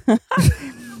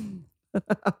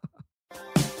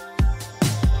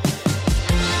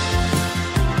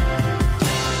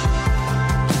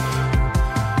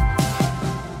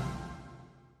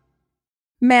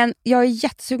 Men jag är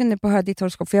jättesugen nu på att höra ditt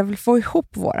horoskop för jag vill få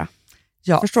ihop våra.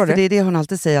 Ja, förstår du? Det är det hon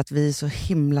alltid säger, att vi är så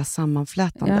himla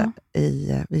sammanflätande.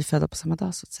 Vi är födda på samma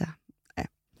dag så att säga. Nej.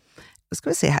 Då ska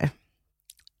vi se här.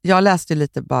 Jag läste ju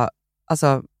lite bara,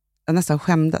 alltså jag nästan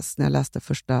skämdes när jag läste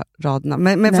första raderna.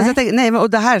 Men fast jag tänkte, och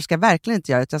det här ska jag verkligen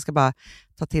inte göra, jag ska bara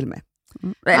ta till mig.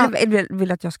 Eller vill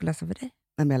du att jag ska läsa för dig?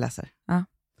 Nej, men jag läser. Ja.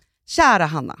 Kära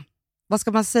Hanna, vad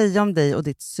ska man säga om dig och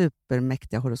ditt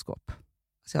supermäktiga horoskop?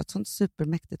 Så jag har ett sånt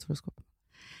supermäktigt horoskop.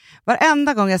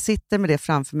 Varenda gång jag sitter med det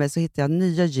framför mig så hittar jag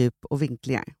nya djup och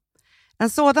vinklingar. En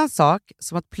sådan sak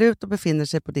som att Pluto befinner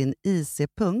sig på din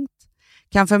IC-punkt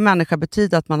kan för en människa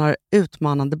betyda att man har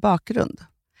utmanande bakgrund.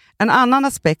 En annan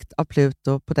aspekt av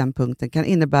Pluto på den punkten kan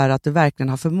innebära att du verkligen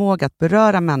har förmåga att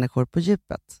beröra människor på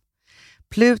djupet.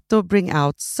 Pluto bring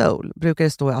out soul brukar det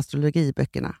stå i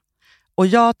astrologiböckerna. Och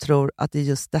jag tror att det är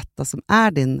just detta som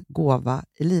är din gåva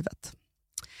i livet.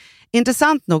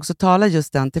 Intressant nog så talar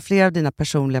just den till flera av dina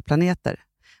personliga planeter.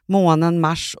 Månen,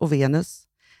 Mars och Venus.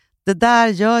 Det där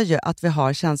gör ju att vi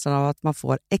har känslan av att man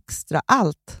får extra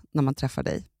allt när man träffar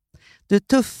dig. Du är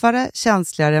tuffare,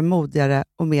 känsligare, modigare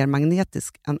och mer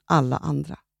magnetisk än alla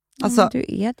andra. Alltså, du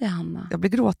är det, Hanna. Jag blir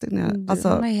gråtig när jag... Du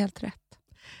har helt rätt.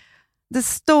 Det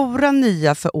stora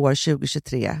nya för år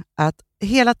 2023 är att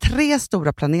hela 3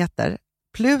 stora planeter,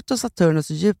 Pluto, Saturnus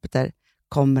och Jupiter,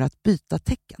 kommer att byta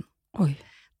tecken. Oj.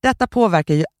 Detta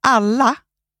påverkar ju alla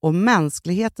och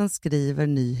mänskligheten skriver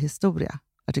ny historia.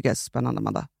 Jag tycker det är så spännande,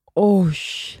 Amanda. Oj.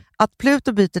 Att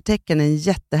Pluto byter tecken är en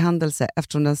jättehändelse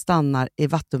eftersom den stannar i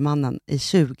Vattumannen i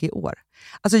 20 år.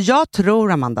 Alltså jag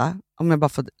tror, Amanda, om jag bara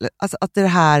får, alltså att det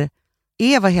här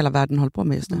är vad hela världen håller på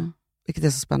med just nu. Mm. Vilket är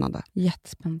så spännande.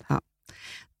 Jättespännande. Ja.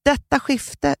 Detta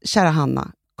skifte, kära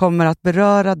Hanna, kommer att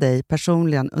beröra dig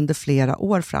personligen under flera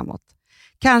år framåt.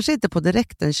 Kanske inte på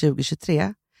direkten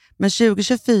 2023, men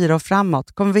 2024 och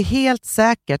framåt kommer vi helt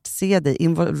säkert se dig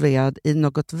involverad i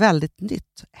något väldigt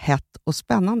nytt, hett och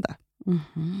spännande.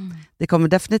 Mm-hmm. Det kommer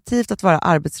definitivt att vara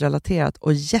arbetsrelaterat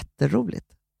och jätteroligt.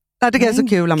 Det här tycker jag är så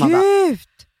kul, Amanda. Gud!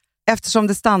 Eftersom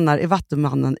det stannar i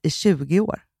Vattumannen i 20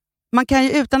 år. Man kan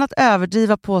ju utan att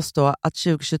överdriva påstå att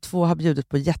 2022 har bjudit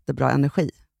på jättebra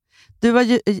energi. Du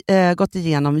har gått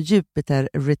igenom Jupiter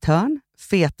Return,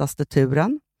 fetaste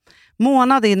turen.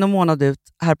 Månad in och månad ut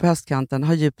här på höstkanten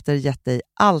har Jupiter gett dig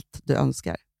allt du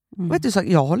önskar. Och vet du, så,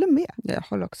 jag håller med. Jag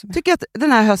håller också med. Tycker att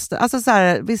den här hösten, alltså så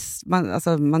här, visst, man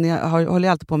håller ju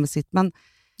alltid på med sitt, men,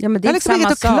 ja, men det jag är har liksom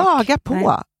inget att klaga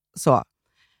på. Så.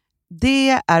 Det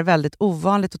är väldigt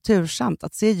ovanligt och tursamt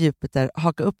att se Jupiter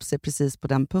haka upp sig precis på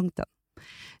den punkten.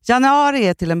 Januari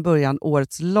är till en början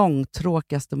årets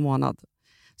långtråkigaste månad.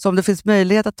 Så om det finns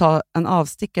möjlighet att ta en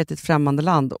avstickare till ett främmande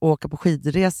land och åka på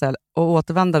skidresa och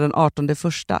återvända den 18:e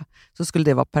så skulle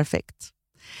det vara perfekt.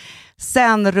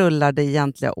 Sen rullar det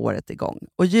egentliga året igång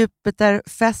och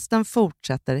Jupiterfesten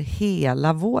fortsätter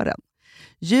hela våren.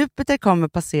 Jupiter kommer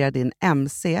passera din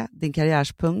MC, din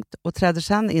karriärspunkt, och träder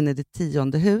sedan in i ditt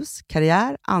 10:e hus,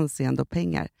 karriär, anseende och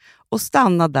pengar, och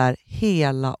stannar där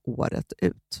hela året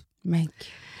ut.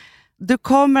 Du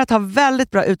kommer att ha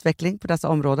väldigt bra utveckling på dessa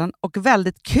områden och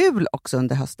väldigt kul också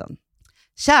under hösten.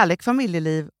 Kärlek,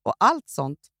 familjeliv och allt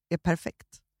sånt är perfekt.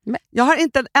 Jag har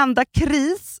inte en enda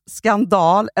kris,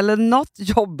 skandal eller något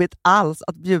jobbigt alls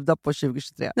att bjuda på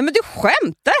 2023. Nej, men du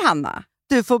skämtar, Hanna!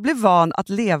 Du får bli van att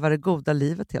leva det goda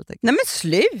livet helt enkelt. Nej, men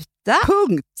sluta!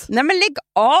 Punkt! Nej, men lägg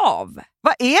av!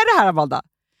 Vad är det här, Amanda?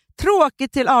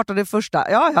 Tråkigt till 18:e.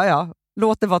 Ja.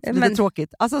 Låt det vara lite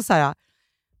tråkigt. Alltså så här,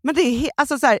 men det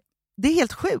är, det är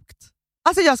helt sjukt.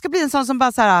 Alltså jag ska bli en sån som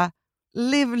bara så här,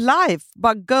 live life,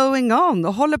 bara going on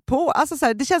och håller på. Alltså så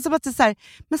här, det känns som att det är så här,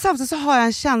 men samtidigt så har jag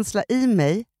en känsla i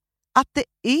mig att det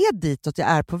är ditåt jag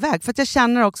är på väg. För att jag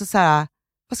känner också så här,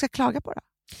 vad ska jag klaga på då?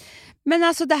 Men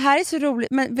alltså det här är så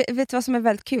roligt. Men vet du vad som är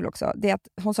väldigt kul också? Det är att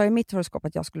hon sa i mitt horoskop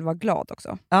att jag skulle vara glad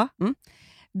också. Ja.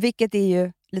 Vilket är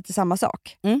ju lite samma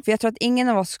sak. För jag tror att ingen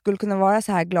av oss skulle kunna vara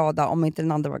så här glada om inte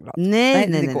den andra var glad.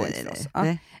 Nej.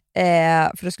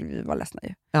 För då skulle vi vara ledsna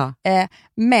ju. Ja.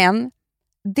 Men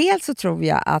dels så tror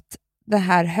jag att den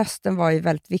här hösten var ju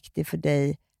väldigt viktig för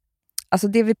dig. Alltså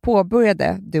det vi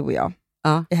påbörjade, du och jag,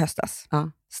 i höstas.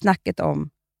 Snacket om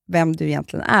vem du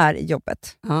egentligen är i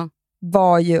jobbet.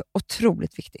 Var ju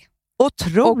otroligt viktig. Och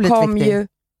kom ju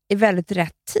i väldigt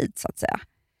rätt tid så att säga.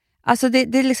 Alltså det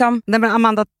är liksom... Nej men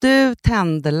Amanda, du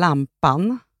tände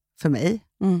lampan för mig.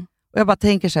 Och jag bara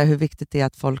tänker så här hur viktigt det är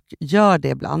att folk gör det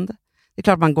ibland. Det är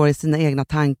klart man går i sina egna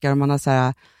tankar och man har så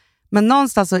här... Men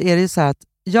någonstans så är det ju så här att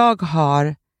jag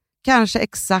har kanske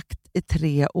exakt i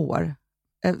 3 år,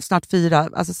 snart 4,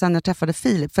 alltså sen jag träffade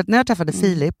Filip. För att när jag träffade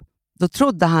Filip, då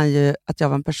trodde han ju att jag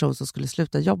var en person som skulle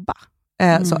sluta jobba.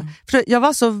 För jag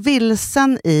var så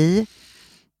vilsen i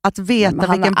att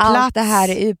veta vilken plats... Allt det här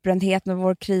är utbrändhet med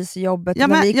vår kris i jobbet. Ja,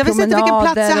 men jag visste inte vilken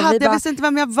plats jag hade, jag visste inte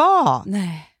vem jag var.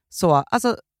 Nej. Så,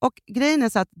 alltså, och grejen är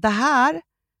så att det här,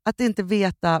 att inte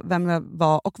veta vem jag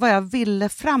var och vad jag ville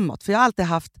framåt. För jag har alltid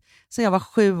haft, sedan jag var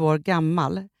 7 år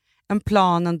gammal, en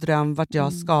plan, en dröm vart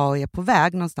jag ska och är på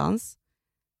väg någonstans.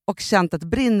 Och känt ett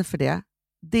brinn för det.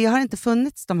 Det har inte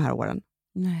funnits de här åren.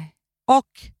 Nej. Och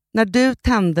när du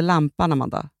tände lampan,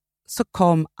 Amanda, så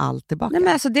kom allt tillbaka. Nej,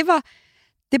 men alltså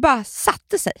det bara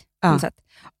satte sig på något sätt.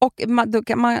 Och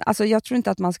alltså jag tror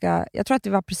inte att man ska... Jag tror att det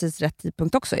var precis rätt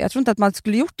tidpunkt också. Jag tror inte att man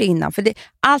skulle gjort det innan. För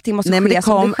allting måste ske det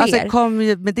som det sker. Alltså det kom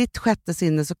ju, med ditt sjätte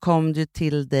sinne så kom du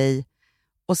till dig.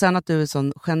 Och sen att du är en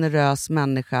sån generös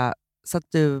människa. Så att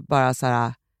du bara så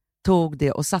här, tog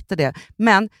det och satte det.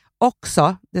 Men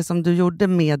också, det som du gjorde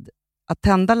med att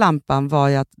tända lampan var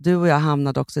ju att du och jag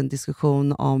hamnade också i en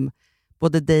diskussion om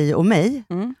både dig och mig.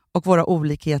 Och våra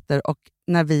olikheter och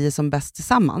när vi är som bäst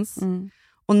tillsammans.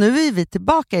 Och nu är vi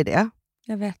tillbaka i det.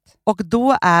 Jag vet. Och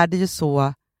då är det ju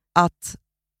så att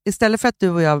istället för att du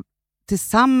och jag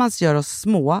tillsammans gör oss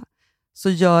små, så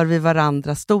gör vi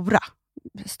varandra stora.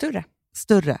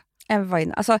 Större. Än vad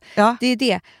innan. Alltså, det är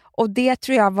det. Och det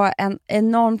tror jag var en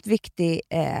enormt viktig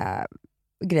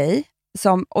grej.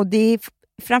 Och det är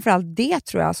framförallt det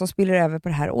tror jag som spiller över på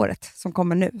det här året som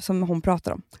kommer nu, som hon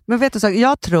pratar om. Men vet du så,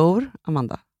 jag tror,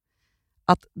 Amanda,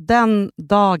 att den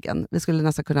dagen, vi skulle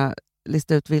nästan kunna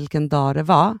lista ut vilken dag det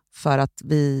var för att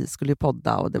vi skulle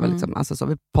podda och det var liksom, alltså så,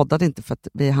 vi poddade inte för att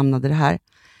vi hamnade i det här.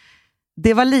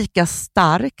 Det var lika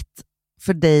starkt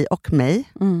för dig och mig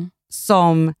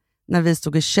som när vi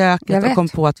stod i köket och kom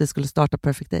på att vi skulle starta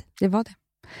Perfect Day. Det var det.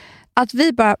 Att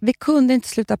vi kunde inte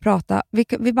sluta prata.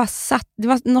 Vi bara satt. Det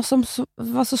var något som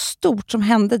var så stort som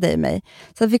hände dig och mig.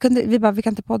 Så att vi kan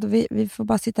inte podda. Vi får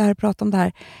bara sitta här och prata om det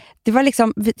här. Det var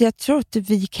liksom, jag tror att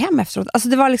vi gick hem efteråt. Alltså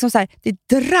det var liksom så här,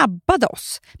 det drabbade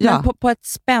oss. Men på ett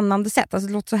spännande sätt. Alltså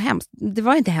det låter så hemskt. Det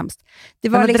var inte hemskt. Det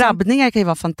var liksom, drabbningar kan ju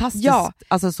vara fantastiskt. Ja.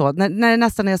 Alltså så, när det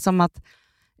nästan är som att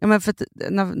men för att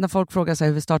när folk frågar sig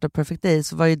hur vi startar Perfect Day,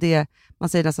 så var ju det, man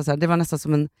säger nästan så här, det var nästan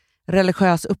som en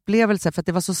religiös upplevelse, för att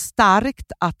det var så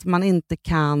starkt att man inte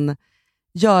kan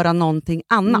göra någonting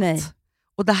annat. Nej.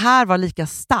 Och det här var lika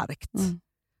starkt.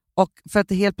 Och för att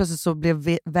det helt plötsligt så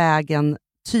blev vägen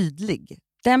tydlig.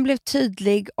 Den blev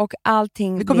tydlig och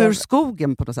allting vi kom ur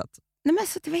skogen på något sätt. Nej, men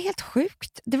så det var helt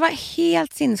sjukt. Det var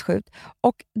helt sinnessjukt.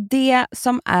 Och det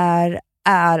som är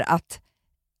att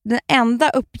den enda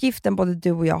uppgiften både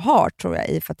du och jag har, tror jag,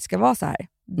 i för att det ska vara så här,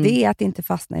 det är att inte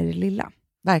fastna i det lilla.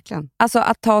 Verkligen. Alltså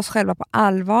att ta oss själva på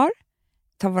allvar,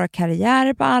 ta våra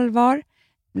karriärer på allvar,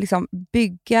 liksom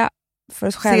bygga för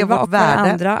oss själva och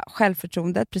varandra,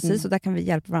 självförtroendet, precis, och där kan vi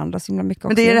hjälpa varandra så himla mycket också.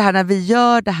 Men det är det här, när vi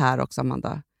gör det här också,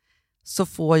 Amanda, så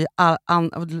får ju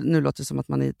nu låter det som att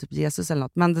man är typ Jesus eller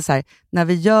något, men det är så här, när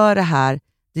vi gör det här,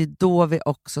 det är då vi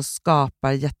också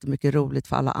skapar jättemycket roligt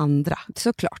för alla andra.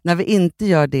 Såklart. När vi inte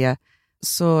gör det,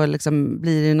 så liksom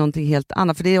blir det någonting helt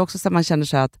annat. För det är också så att man känner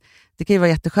sig att det kan ju vara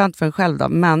jätteskönt för en själv då,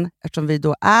 men eftersom vi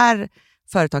då är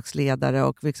företagsledare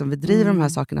och liksom vi driver de här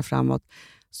sakerna framåt,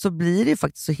 så blir det ju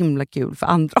faktiskt så himla kul för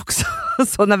andra också.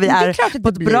 Så när vi är på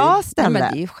ett bra ställe. Ja, men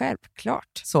det är ju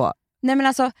självklart. Så. Nej, men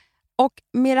alltså, och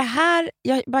med det här,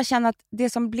 jag bara känner att det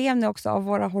som blev nu också av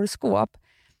våra horoskop,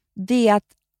 det är att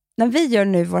när vi gör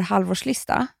nu vår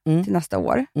halvårslista till nästa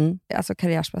år, alltså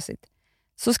karriärsmässigt,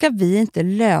 så ska vi inte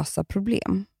lösa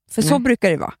problem. För så brukar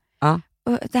det vara. Ja.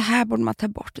 Det här borde man ta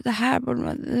bort. Det här borde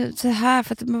man... Så här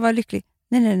för att man var lycklig.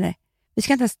 Nej. Vi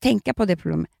ska inte ens tänka på det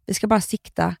problemet. Vi ska bara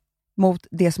sikta mot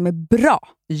det som är bra.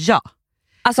 Ja.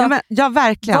 Alltså, ja,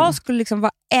 verkligen. Vad skulle liksom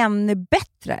vara ännu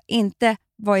bättre? Inte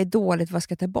vad är dåligt, vad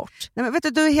ska jag ta bort? Nej, men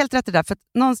vet du är helt rätt i det. För att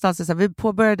någonstans är så här, vi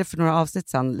påbörjade för några avsnitt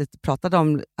sedan, lite pratade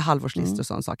om halvårslistor och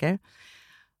sådana saker.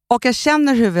 Och jag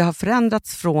känner hur vi har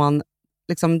förändrats från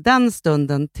liksom, den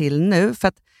stunden till nu. För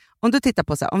att om du tittar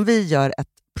på så här, om vi gör ett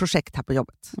projekt här på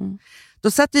jobbet.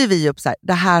 Då sätter ju vi upp så här,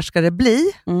 det här ska det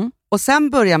bli. Och sen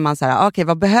börjar man så här, okej,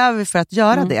 vad behöver vi för att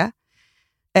göra det?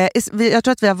 Jag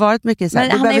tror att vi har varit mycket så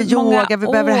här, vi behöver yoga, vi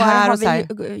behöver det här och så här.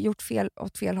 Vi gjort fel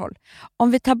åt fel håll.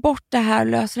 Om vi tar bort det här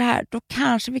och löser det här, då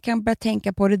kanske vi kan börja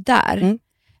tänka på det där.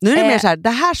 Nu är det mer så här, det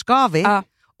här ska vi.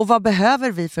 Och vad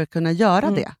behöver vi för att kunna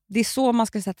göra det? Det är så man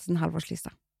ska sätta sin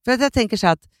halvårslista. För att jag tänker så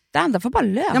här att det andra får bara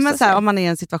lösa men så här, om man är i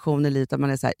en situation i livet där man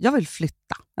är så här, jag vill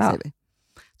flytta, säger vi.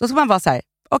 Då ska man vara så här,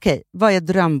 okej, vad är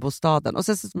drömbostaden? Och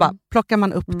sen så bara plockar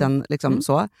man upp den liksom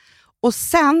så. Och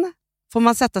sen får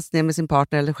man sätta sig ner med sin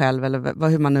partner eller själv eller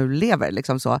hur man nu lever.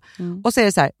 Liksom så. Och så är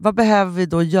det så här, vad behöver vi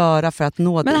då göra för att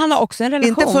nå dit? Men han har också en relation.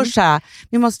 Inte först så här,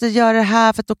 vi måste göra det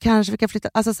här för att då kanske vi kan flytta.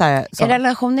 Alltså så här, så. En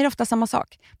relation är ofta samma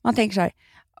sak. Man tänker så här,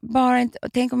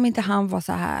 tänk om inte han var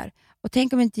så här. Och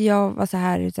tänk om inte jag var så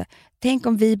här. Tänk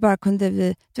om vi bara kunde...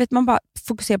 Du vet, man bara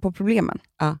fokuserar på problemen.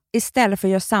 Istället för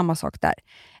att göra samma sak där.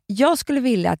 Jag skulle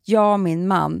vilja att jag och min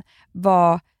man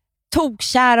var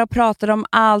tokkära och pratade om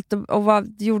allt och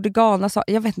gjorde galna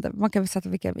saker. Jag vet inte, man kan väl sätta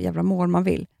vilka jävla mål man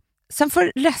vill. Sen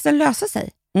får resten lösa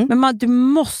sig. Men du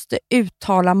måste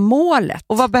uttala målet.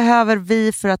 Och vad behöver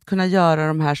vi för att kunna göra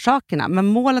de här sakerna? Men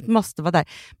målet måste vara där.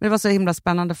 Men det var så himla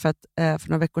spännande för att för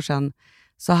några veckor sedan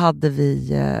så hade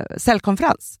vi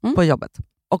säljkonferens på jobbet.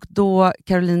 Och då,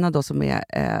 Carolina då som är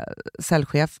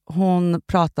säljchef, hon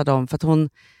pratade om, för att hon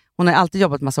har alltid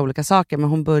jobbat med massa olika saker, men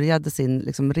hon började sin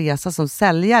liksom, resa som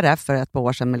säljare för ett par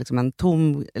år sedan med liksom, en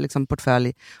tom liksom,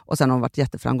 portfölj och sen har hon varit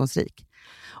jätteframgångsrik.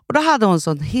 Och då hade hon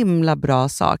så en himla bra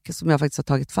sak som jag faktiskt har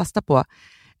tagit fasta på.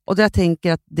 Och då jag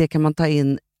tänker att det kan man ta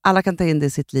in, alla kan ta in det i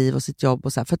sitt liv och sitt jobb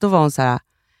och så här. För då var hon så här,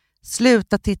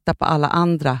 sluta titta på alla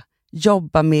andra,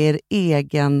 jobba med er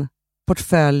egen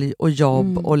portfölj och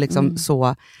jobb och liksom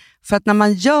så. För att när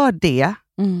man gör det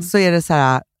så är det så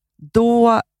här,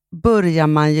 då börjar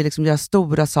man ju liksom göra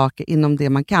stora saker inom det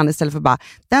man kan istället för bara,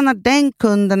 den har den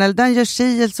kunden eller den gör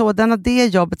si eller så, den har det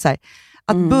jobbet. Så här.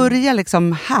 Att börja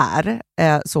liksom här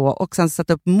så, och sen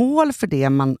sätta upp mål för det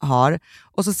man har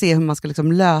och så se hur man ska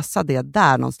liksom lösa det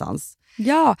där någonstans.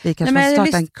 Ja. Vi kanske måste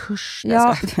starta en kurs.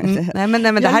 Ja. Nej, men det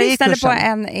här jag är lyssnade kursen. på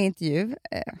en intervju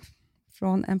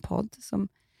från en podd som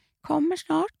kommer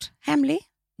snart, hemlig.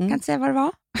 Kan inte säga vad det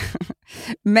var.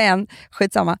 Men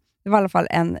skitsamma, det var i alla fall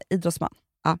en idrottsman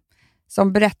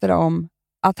som berättade om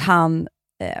att han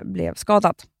blev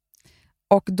skadad.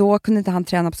 Och då kunde inte han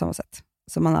träna på samma sätt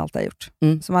som han alltid har gjort.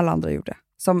 Som alla andra gjorde.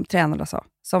 Som tränarna sa.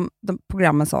 Som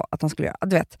programmen sa att han skulle göra.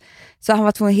 Du vet. Så han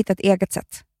var tvungen att hitta ett eget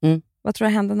sätt. Vad tror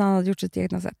jag hände när han hade gjort sitt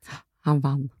eget sätt? Han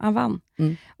vann.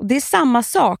 Och det är samma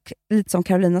sak, lite som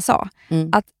Carolina sa.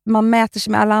 Att man mäter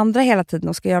sig med alla andra hela tiden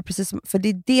och ska göra precis som, för det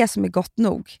är det som är gott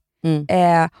nog.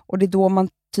 Och det är då man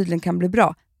tydligen kan bli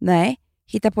bra. Nej,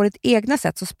 hitta på ditt egna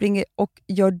sätt så springer, och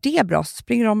gör det bra så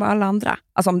springer de med alla andra.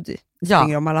 Alltså om du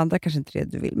springer om alla andra kanske inte det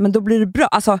du vill. Men då blir det bra.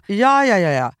 Alltså,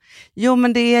 Ja. Jo,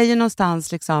 men det är ju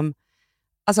någonstans liksom...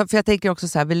 Alltså, för jag tänker också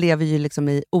så här, vi lever ju liksom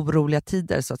i oroliga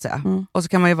tider så att säga. Och så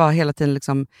kan man ju vara hela tiden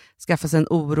liksom, skaffa sig en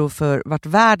oro för vart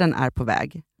världen är på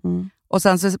väg. Och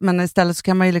sen så, men istället så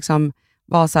kan man ju liksom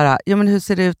vara så här, ja men hur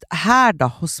ser det ut här då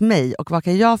hos mig och vad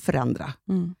kan jag förändra?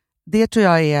 Det tror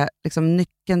jag är liksom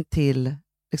nyckeln till,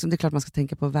 liksom, det är klart man ska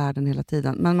tänka på världen hela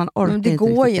tiden, men man orkar inte. Det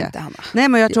går ju det. inte, Hanna. Nej,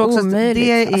 men jag tror också att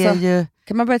det är alltså, ju...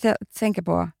 Kan man börja tänka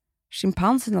på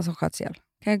schimpanserna som sköts ihjäl?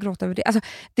 Kan jag gråta över det? Alltså,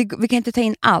 vi kan inte ta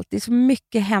in allt. Det är så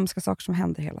mycket hemska saker som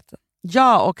händer hela tiden.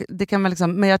 Ja, och det kan man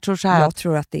liksom, men jag tror så här... Jag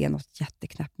tror att det är något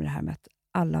jätteknäppt med det här med att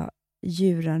alla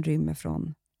djuren rymmer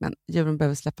från... Men djuren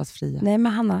behöver släppas fria. Nej,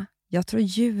 men Hanna, jag tror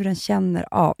djuren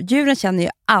känner av. Djuren känner ju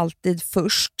alltid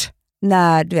först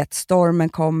när du vet stormen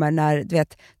kommer, när du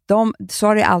vet så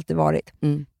har det alltid varit.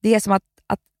 Det är som att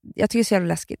jag tycker det är så jävla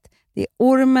läskigt. Det är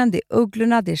ormen, det är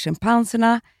ugglorna, det är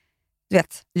schimpanserna. Du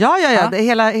vet. Ja.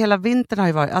 Hela vintern har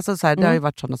ju varit, alltså så här, det har ju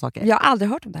varit sådana saker. Jag har aldrig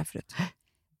hört om det här förut.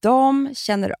 De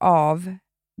känner av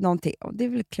någonting, och det är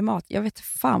väl klimat. Jag vet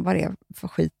fan vad det är för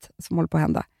skit som håller på att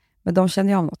hända. Men de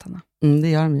känner ju av något, Hanna. Det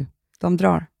gör de ju. De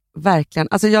drar. Verkligen.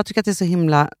 Alltså jag tycker att det är så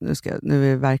himla, nu är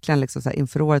det verkligen liksom så här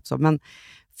inför året så, men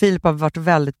Filip har varit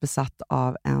väldigt besatt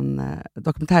av en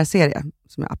dokumentärserie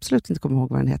som jag absolut inte kommer ihåg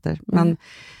vad den heter. Men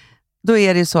då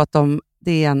är det ju så att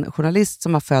det är en journalist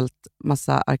som har följt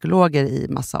massa arkeologer i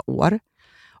massa år.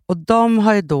 Och de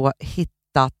har ju då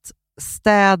hittat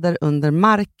städer under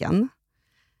marken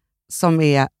som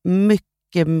är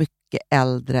mycket, mycket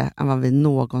äldre än vad vi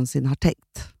någonsin har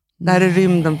tänkt. Det här är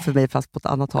rymden för mig fast på ett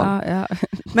annat håll. Ja.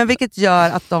 Men vilket gör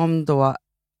att de då,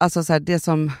 alltså så här, det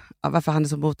som, varför han är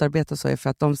så motarbetad så är för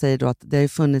att de säger då att det har ju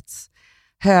funnits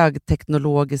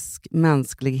högteknologisk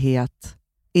mänsklighet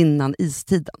innan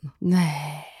istiden.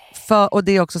 Nej. Och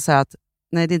det är också så här att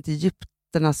nej, det är inte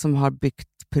egypterna som har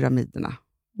byggt pyramiderna.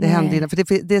 Det hände innan,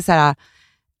 för det är så här,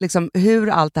 liksom, hur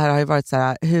allt det här har ju varit så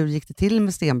här, hur gick det till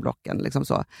med stenblocken liksom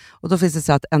så. Och då finns det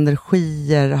så att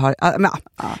energier har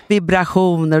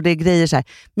vibrationer och det är grejer så här.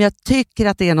 Men jag tycker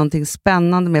att det är någonting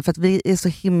spännande med, för att vi är så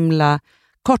himla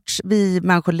vi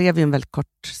människor lever ju en väldigt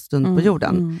kort stund på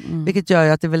jorden. Vilket gör ju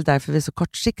att det är väl därför vi är så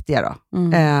kortsiktiga då.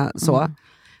 Så.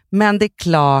 Men det är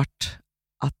klart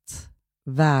att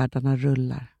världarna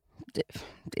rullar.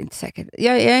 Det är inte säkert.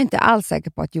 Jag är inte alls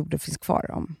säker på att jorden finns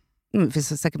kvar om. Det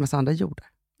finns säkert massa andra jordar.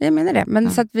 Jag menar det.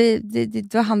 Men så att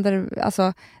då handlar det...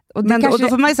 Alltså, och då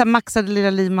får man ju så här maxa det lilla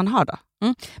liv man har då.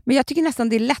 Men jag tycker nästan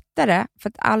det är lättare, för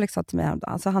att Alex sa till mig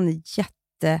häromdagen, alltså han är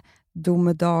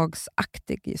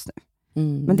jättedomedagsaktig just nu.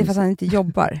 Men det är för att han inte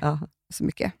jobbar så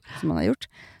mycket som han har gjort.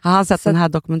 Har han sett den här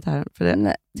dokumentären? För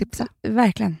det tipsa.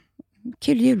 Verkligen.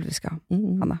 Kul jul vi ska ha,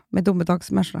 Hanna, med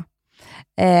domedagsmänniskorna.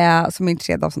 Som är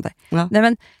intresserade av sånt där. Ja. Nej,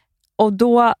 men, och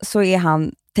då så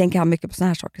tänker han mycket på såna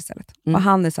här saker istället. Och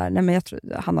han är så här, nej men jag tror,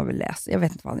 han har väl läst, jag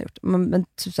vet inte vad han har gjort. Men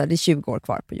typ så här, det är 20 år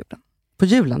kvar på jorden. På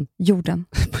julen? Jorden.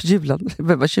 På julen?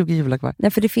 Det var 20 jular kvar.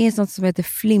 Nej, för det finns något som heter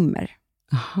flimmer.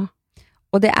 Aha.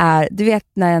 Och det är, du vet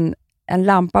när en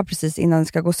lampa precis innan den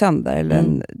ska gå sönder,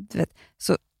 eller du vet,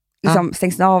 så liksom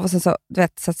stängs den av och sen så, du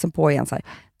vet, sätts den på igen så här.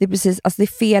 Det är precis, alltså det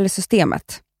är fel i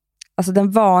systemet. Alltså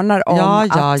den varnar om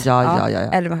att...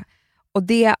 Eller, och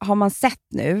det har man sett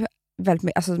nu väldigt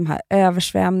mycket, alltså de här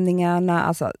översvämningarna,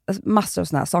 alltså massor av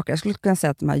såna här saker. Jag skulle kunna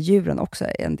säga att de här djuren också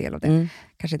är en del av det.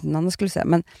 Kanske inte någon annan skulle säga,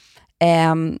 men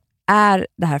är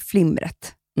det här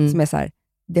flimret som är så här,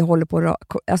 det håller på,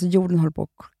 alltså jorden håller på att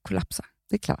kollapsa.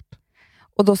 Det är klart.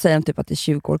 Och då säger de typ att det är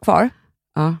 20 år kvar.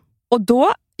 Ja. Och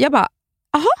då, jag bara,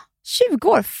 20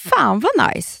 år, fan vad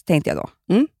nice, tänkte jag då.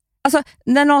 Alltså,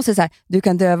 när någon säger så här, du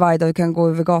kan dö varje dag, du kan gå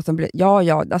över gatan.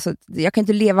 Alltså, jag kan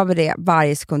inte leva med det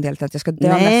varje sekund helt att jag ska dö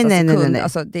nästa sekund. Nej.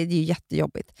 Alltså, det är ju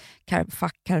jättejobbigt.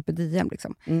 Carpe diem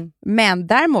liksom. Men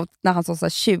däremot, när han sa så här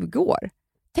 20 år,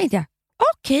 tänkte jag,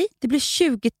 okej, det blir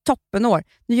 20 toppenår.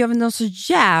 Nu gör vi något så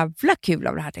jävla kul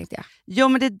av det här, tänkte jag. Jo,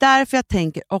 men det är därför jag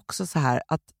tänker också så här,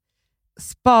 att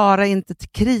spara inte till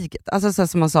kriget. Alltså så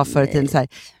som man sa förr i tiden. Så här.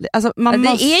 Alltså, det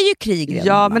är ju krig redan.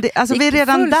 Ja, men alltså, vi är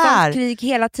redan där. Krig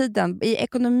hela tiden. I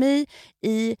ekonomi,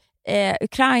 i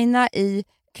Ukraina, i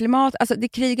klimat. Alltså det är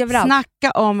krig överallt.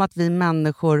 Snacka om att vi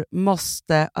människor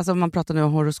måste, alltså man pratar nu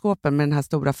om horoskopen med den här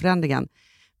stora förändringen.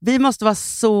 Vi måste vara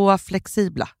så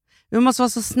flexibla. Vi måste vara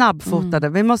så snabbfotade.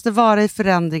 Vi måste vara i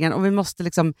förändringen och vi måste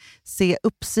liksom se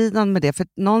uppsidan med det. För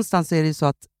någonstans är det ju så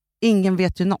att ingen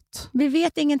vet ju något. Vi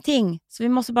vet ingenting, så vi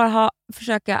måste bara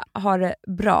försöka ha det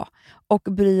bra och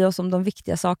bry oss om de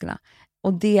viktiga sakerna.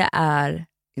 Och det är...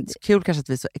 Inte kul kanske att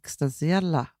vi är så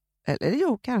existentiella. Eller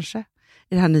jo, kanske.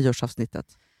 I det här nyårsavsnittet.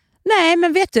 Nej,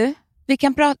 men vet du? Vi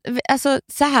kan prata... Alltså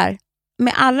så här.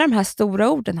 Med alla de här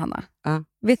stora orden, Hanna.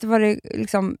 Vet du vad det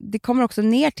liksom... Det kommer också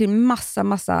ner till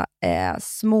massa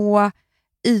små,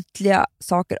 ytliga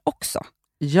saker också.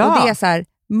 Ja. Och det är så här,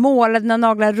 måla dina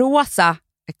naglar rosa.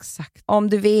 Exakt. Om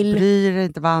du vill. Bryr dig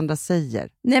inte vad andra säger.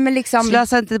 Nej, men liksom...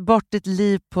 Slösa inte bort ditt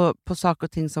liv på saker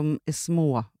och ting som är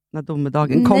små när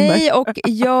domedagen kommer. Nej, och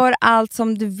gör allt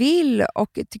som du vill och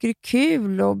tycker det är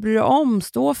kul och bryr dig om,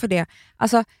 stå för det.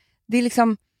 Alltså, det är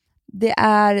liksom det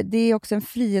är också en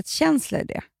frihetskänsla i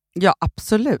det. Ja,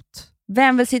 absolut.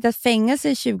 Vem vill sitta i fängelse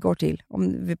i 20 år till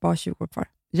om vi bara har 20 år kvar?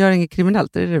 Gör inget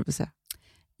kriminellt, är det du vill säga?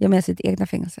 Jag menar sitt egna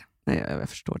fängelse. Nej, jag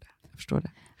förstår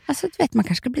det. Alltså, du vet, man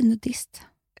kanske ska bli nudist.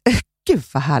 Gud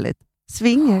vad härligt.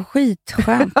 Svinger.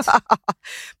 Skitskönt.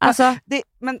 Alltså,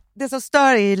 men det som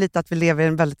stör är lite att vi lever i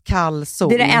en väldigt kall zon.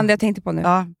 Det är det enda jag tänkte på nu.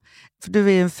 Ja, för du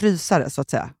är ju en frysare så att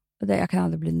säga. Jag kan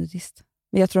aldrig bli nudist.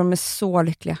 Men jag tror de är så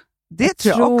lyckliga. Jag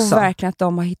tror verkligen att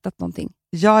de har hittat någonting.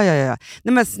 Ja. Nej,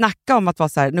 men snacka om att vara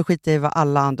så här, nu skiter jag i vad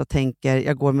alla andra tänker,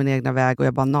 jag går min egna väg och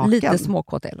jag är bara naken. Lite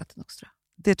småkåta hela tiden också, tror jag.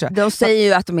 Det tror jag. De säger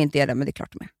ju att de inte är det, men det är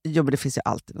klart de är. Jo, men det finns ju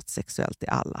alltid något sexuellt i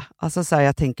alla. Alltså så här,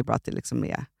 jag tänker bara att det liksom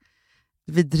är...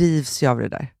 Vi drivs ju av det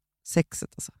där. Sexet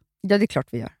alltså. Ja, det är klart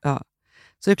vi gör. Ja.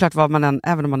 Så det är klart, vad man än,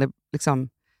 även om man är liksom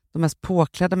de mest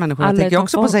påklädda människorna, jag tänker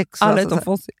också på sex. Alla utom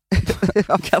Fossi.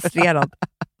 Kastrerad.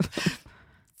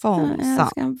 Fonsam.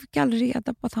 Jag fick aldrig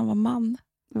reda på att han var man.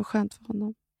 Det var skönt för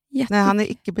honom. Nej, han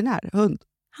är icke-binär. Hund.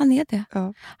 Han är det.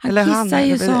 Ja.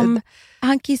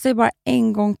 Han kissar ju bara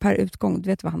en gång per utgång. Du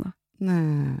vet vad han har?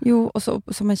 Nej. Jo, och så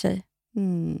som en tjej.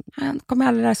 Han kommer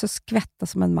aldrig lära sig att skvätta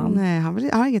som en man. Nej,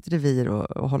 han har inget revir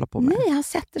att hålla på med. Nej, han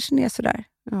sätter sig ner sådär.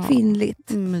 Ja. Kvinnligt.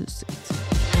 Mysigt.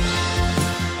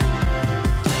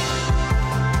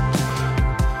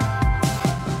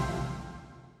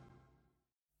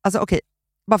 Alltså okej,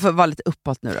 bara för att vara lite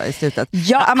uppåt nu då i slutet.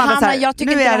 Ja, Amanda, Hanna, jag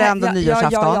tycker nu är det ändå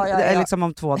nyårsafton. Ja. Det är liksom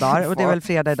om 2 dagar och det är väl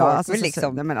fredag idag. Alltså,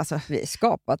 vi är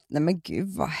skapat. Nej men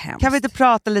gud vad hemskt. Kan vi inte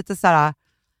prata lite så här?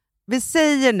 Vi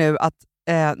säger nu att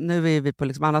nu är vi på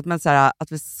liksom annat, men så här,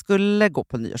 att vi skulle gå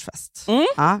på nyårsfest.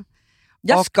 Ja.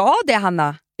 Jag ska det,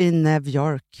 Hanna. I New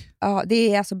York. Ja, det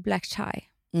är alltså black tie.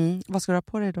 Vad ska du ha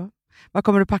på dig då? Vad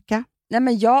kommer du packa? Nej,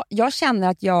 men jag känner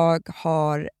att jag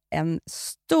har en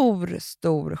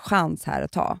stor chans här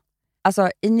att ta.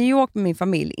 Alltså i New York med min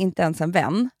familj, inte ens en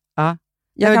vän. Ja.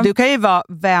 Du kan ju vara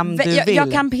vem du vill.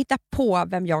 Jag kan hitta på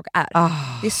vem jag är.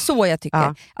 Det är så jag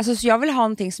tycker. Alltså, så jag vill ha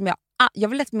någonting som jag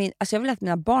vill att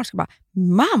mina barn ska bara,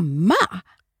 mamma,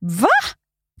 va?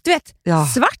 Du vet,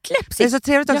 svart läppstift. Det är så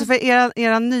trevligt också, för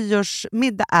era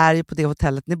nyårsmiddag är ju på det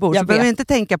hotellet ni bor. Så behöver inte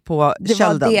tänka på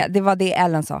kölden. Det var det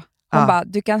Ellen sa. Hon bara,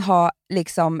 du kan ha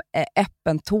liksom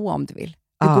öppen tå om du vill.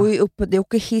 Det går ju upp, det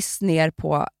åker hiss ner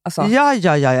på... Alltså.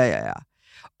 Ja.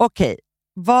 Okej,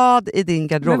 vad är din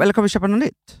garderob? Eller kommer du köpa något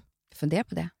nytt? Fundera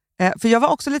på det. För jag var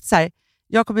också lite så här,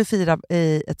 jag kommer fira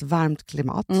i ett varmt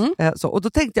klimat. Och då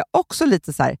tänkte jag också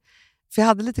lite så här, för jag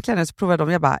hade lite klänningar så provade jag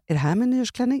dem. Jag bara, är det här min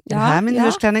nyårsklänning? Är det här min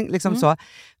nyårsklänning? Liksom så.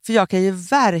 För jag kan ju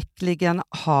verkligen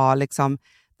ha liksom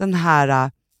den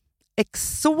här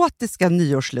exotiska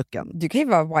nyårslucken. Du kan ju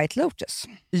vara White Lotus.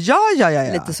 Ja.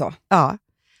 Lite så. Ja.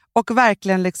 Och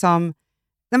verkligen liksom,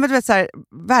 nej men du vet så här,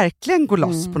 verkligen gå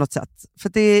loss på något sätt. För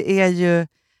det är ju,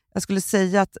 jag skulle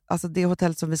säga att alltså det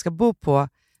hotell som vi ska bo på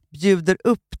bjuder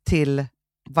upp till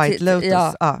White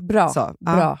Lotus. Ja, bra. Så,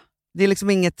 bra. Det är liksom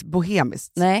inget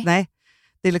bohemiskt. Nej.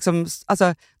 Det är liksom,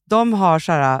 alltså de har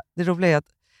så här, det roliga är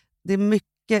att det är mycket,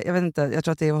 jag vet inte, jag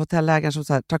tror att det är hotellägaren som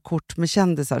så här, tar kort med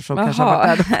kändisar som kanske har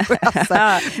varit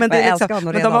där. Men, det är liksom,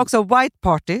 men de har också White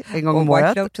Party en gång om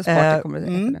året. Lotus Party kommer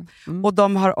det Och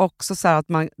de har också så här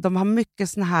att de har mycket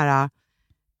såna här,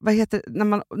 vad heter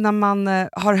när man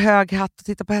har hög hatt och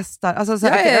tittar på hästar. Alltså, så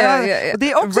här, och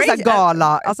det är också så här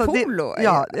gala. Alltså, polo.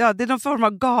 Det är någon form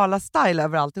av gala-style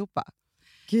över alltihopa.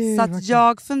 Gud, så att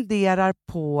jag funderar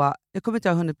på, jag kommer inte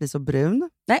ha hunnit bli så brun.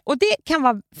 Nej, och det kan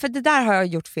vara, för det där har jag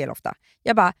gjort fel ofta.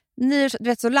 Jag bara, du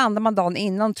vet, så landar man dagen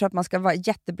innan och tror att man ska vara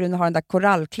jättebrun och ha den där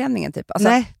korallklänningen typ. Alltså,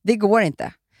 nej, det går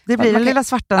inte. Det blir den lilla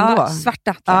svarta ändå. Ja,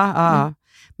 svarta.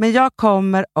 Men jag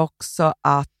kommer också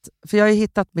att, för jag har ju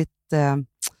hittat mitt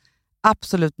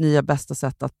absolut nya bästa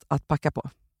sätt att packa på.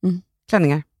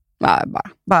 Klänningar.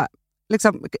 Bara.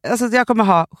 Liksom, alltså jag kommer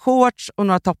ha shorts och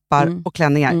några toppar och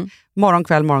klänningar.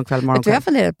 Morgonkväll. Vet du vad jag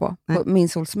funderade på min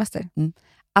solsemester?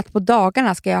 Att på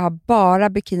dagarna ska jag ha bara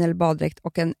bikini eller baddräkt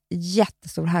och en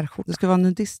jättestor herrskjorta. Du ska vara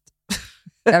nudist.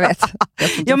 Jag vet.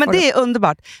 Ja, men det är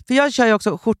underbart. För jag kör ju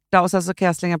också skjorta och sen så kan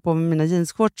jag slänga på mig mina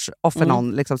jeansshorts off and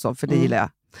on, liksom så, för det gillar jag.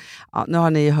 Ja, nu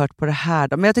har ni ju hört på det här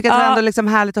då. Men jag tycker att det är ändå liksom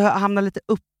härligt att hamna lite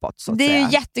uppåt. Så att det är säga.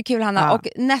 Ju jättekul, Hanna. Och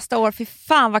nästa år, för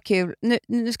fan vad kul.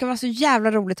 Nu ska det vara så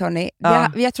jävla roligt, hörni.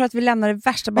 Jag tror att vi lämnar det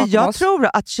värsta bakom oss. Men jag tror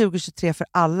att 2023 för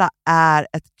alla är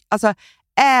ett... Alltså,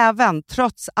 även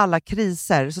trots alla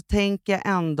kriser så tänker jag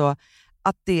ändå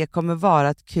att det kommer vara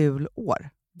ett kul år.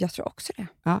 Jag tror också det.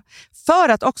 Ja. För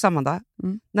att också, Amanda,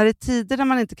 när det är tider när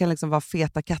man inte kan liksom vara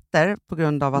feta katter på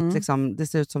grund av att liksom, det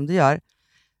ser ut som det gör,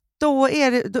 då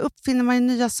uppfinner man ju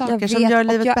nya saker som gör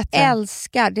livet bättre. Jag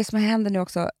älskar det som händer nu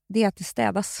också, det är att det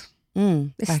städas.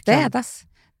 Det städas.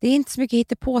 Det är inte så mycket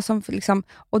hittepå som liksom,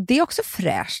 och det är också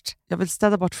fräscht. Jag vill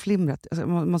städa bort flimret. Jag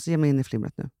måste ge mig in i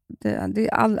flimret nu.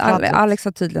 Alex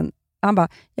har tydligen,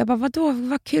 jag bara, vadå,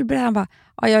 vad kul blir det? Han bara,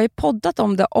 jag har ju poddat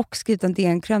om det och skrivit en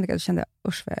DN-krönika. Då kände jag,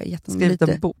 usch vad jag har gett honom skrivit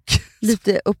en bok.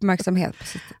 Lite uppmärksamhet på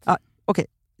sitt. Okej.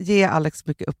 Ge Alex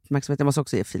mycket uppmärksamhet. Jag måste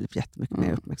också ge Filip jättemycket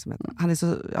mer uppmärksamhet. Han är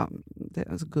så, det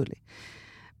är så gullig.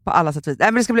 På alla sätt och vis.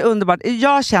 Men det ska bli underbart.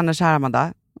 Jag känner så här,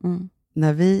 Amanda.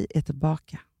 När vi är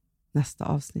tillbaka nästa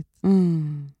avsnitt,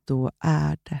 då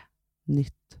är det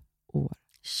nytt år.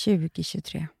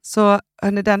 2023. Så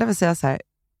hörni, det enda vill säga så här,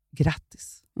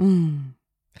 grattis.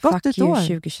 Gott nytt år.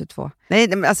 2022. Nej,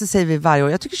 men alltså säger vi varje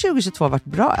år. Jag tycker 2022 har varit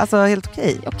bra. Alltså helt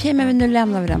okej. Okej, men nu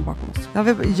lämnar vi den bakom oss. Ja.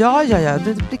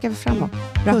 Nu blickar vi framåt.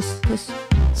 Bra. Puss.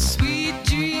 Sweet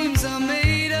dreams are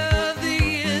made of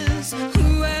these.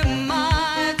 Who am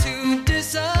I to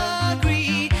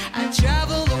disagree? I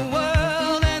travel the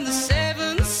world and the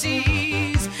seven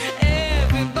seas.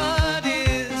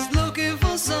 Everybody's looking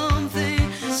for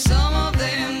something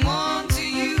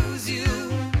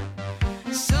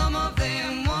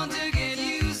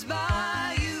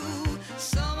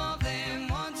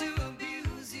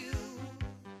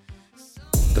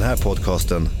Den här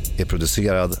podcasten är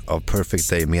producerad av Perfect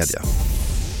Day Media.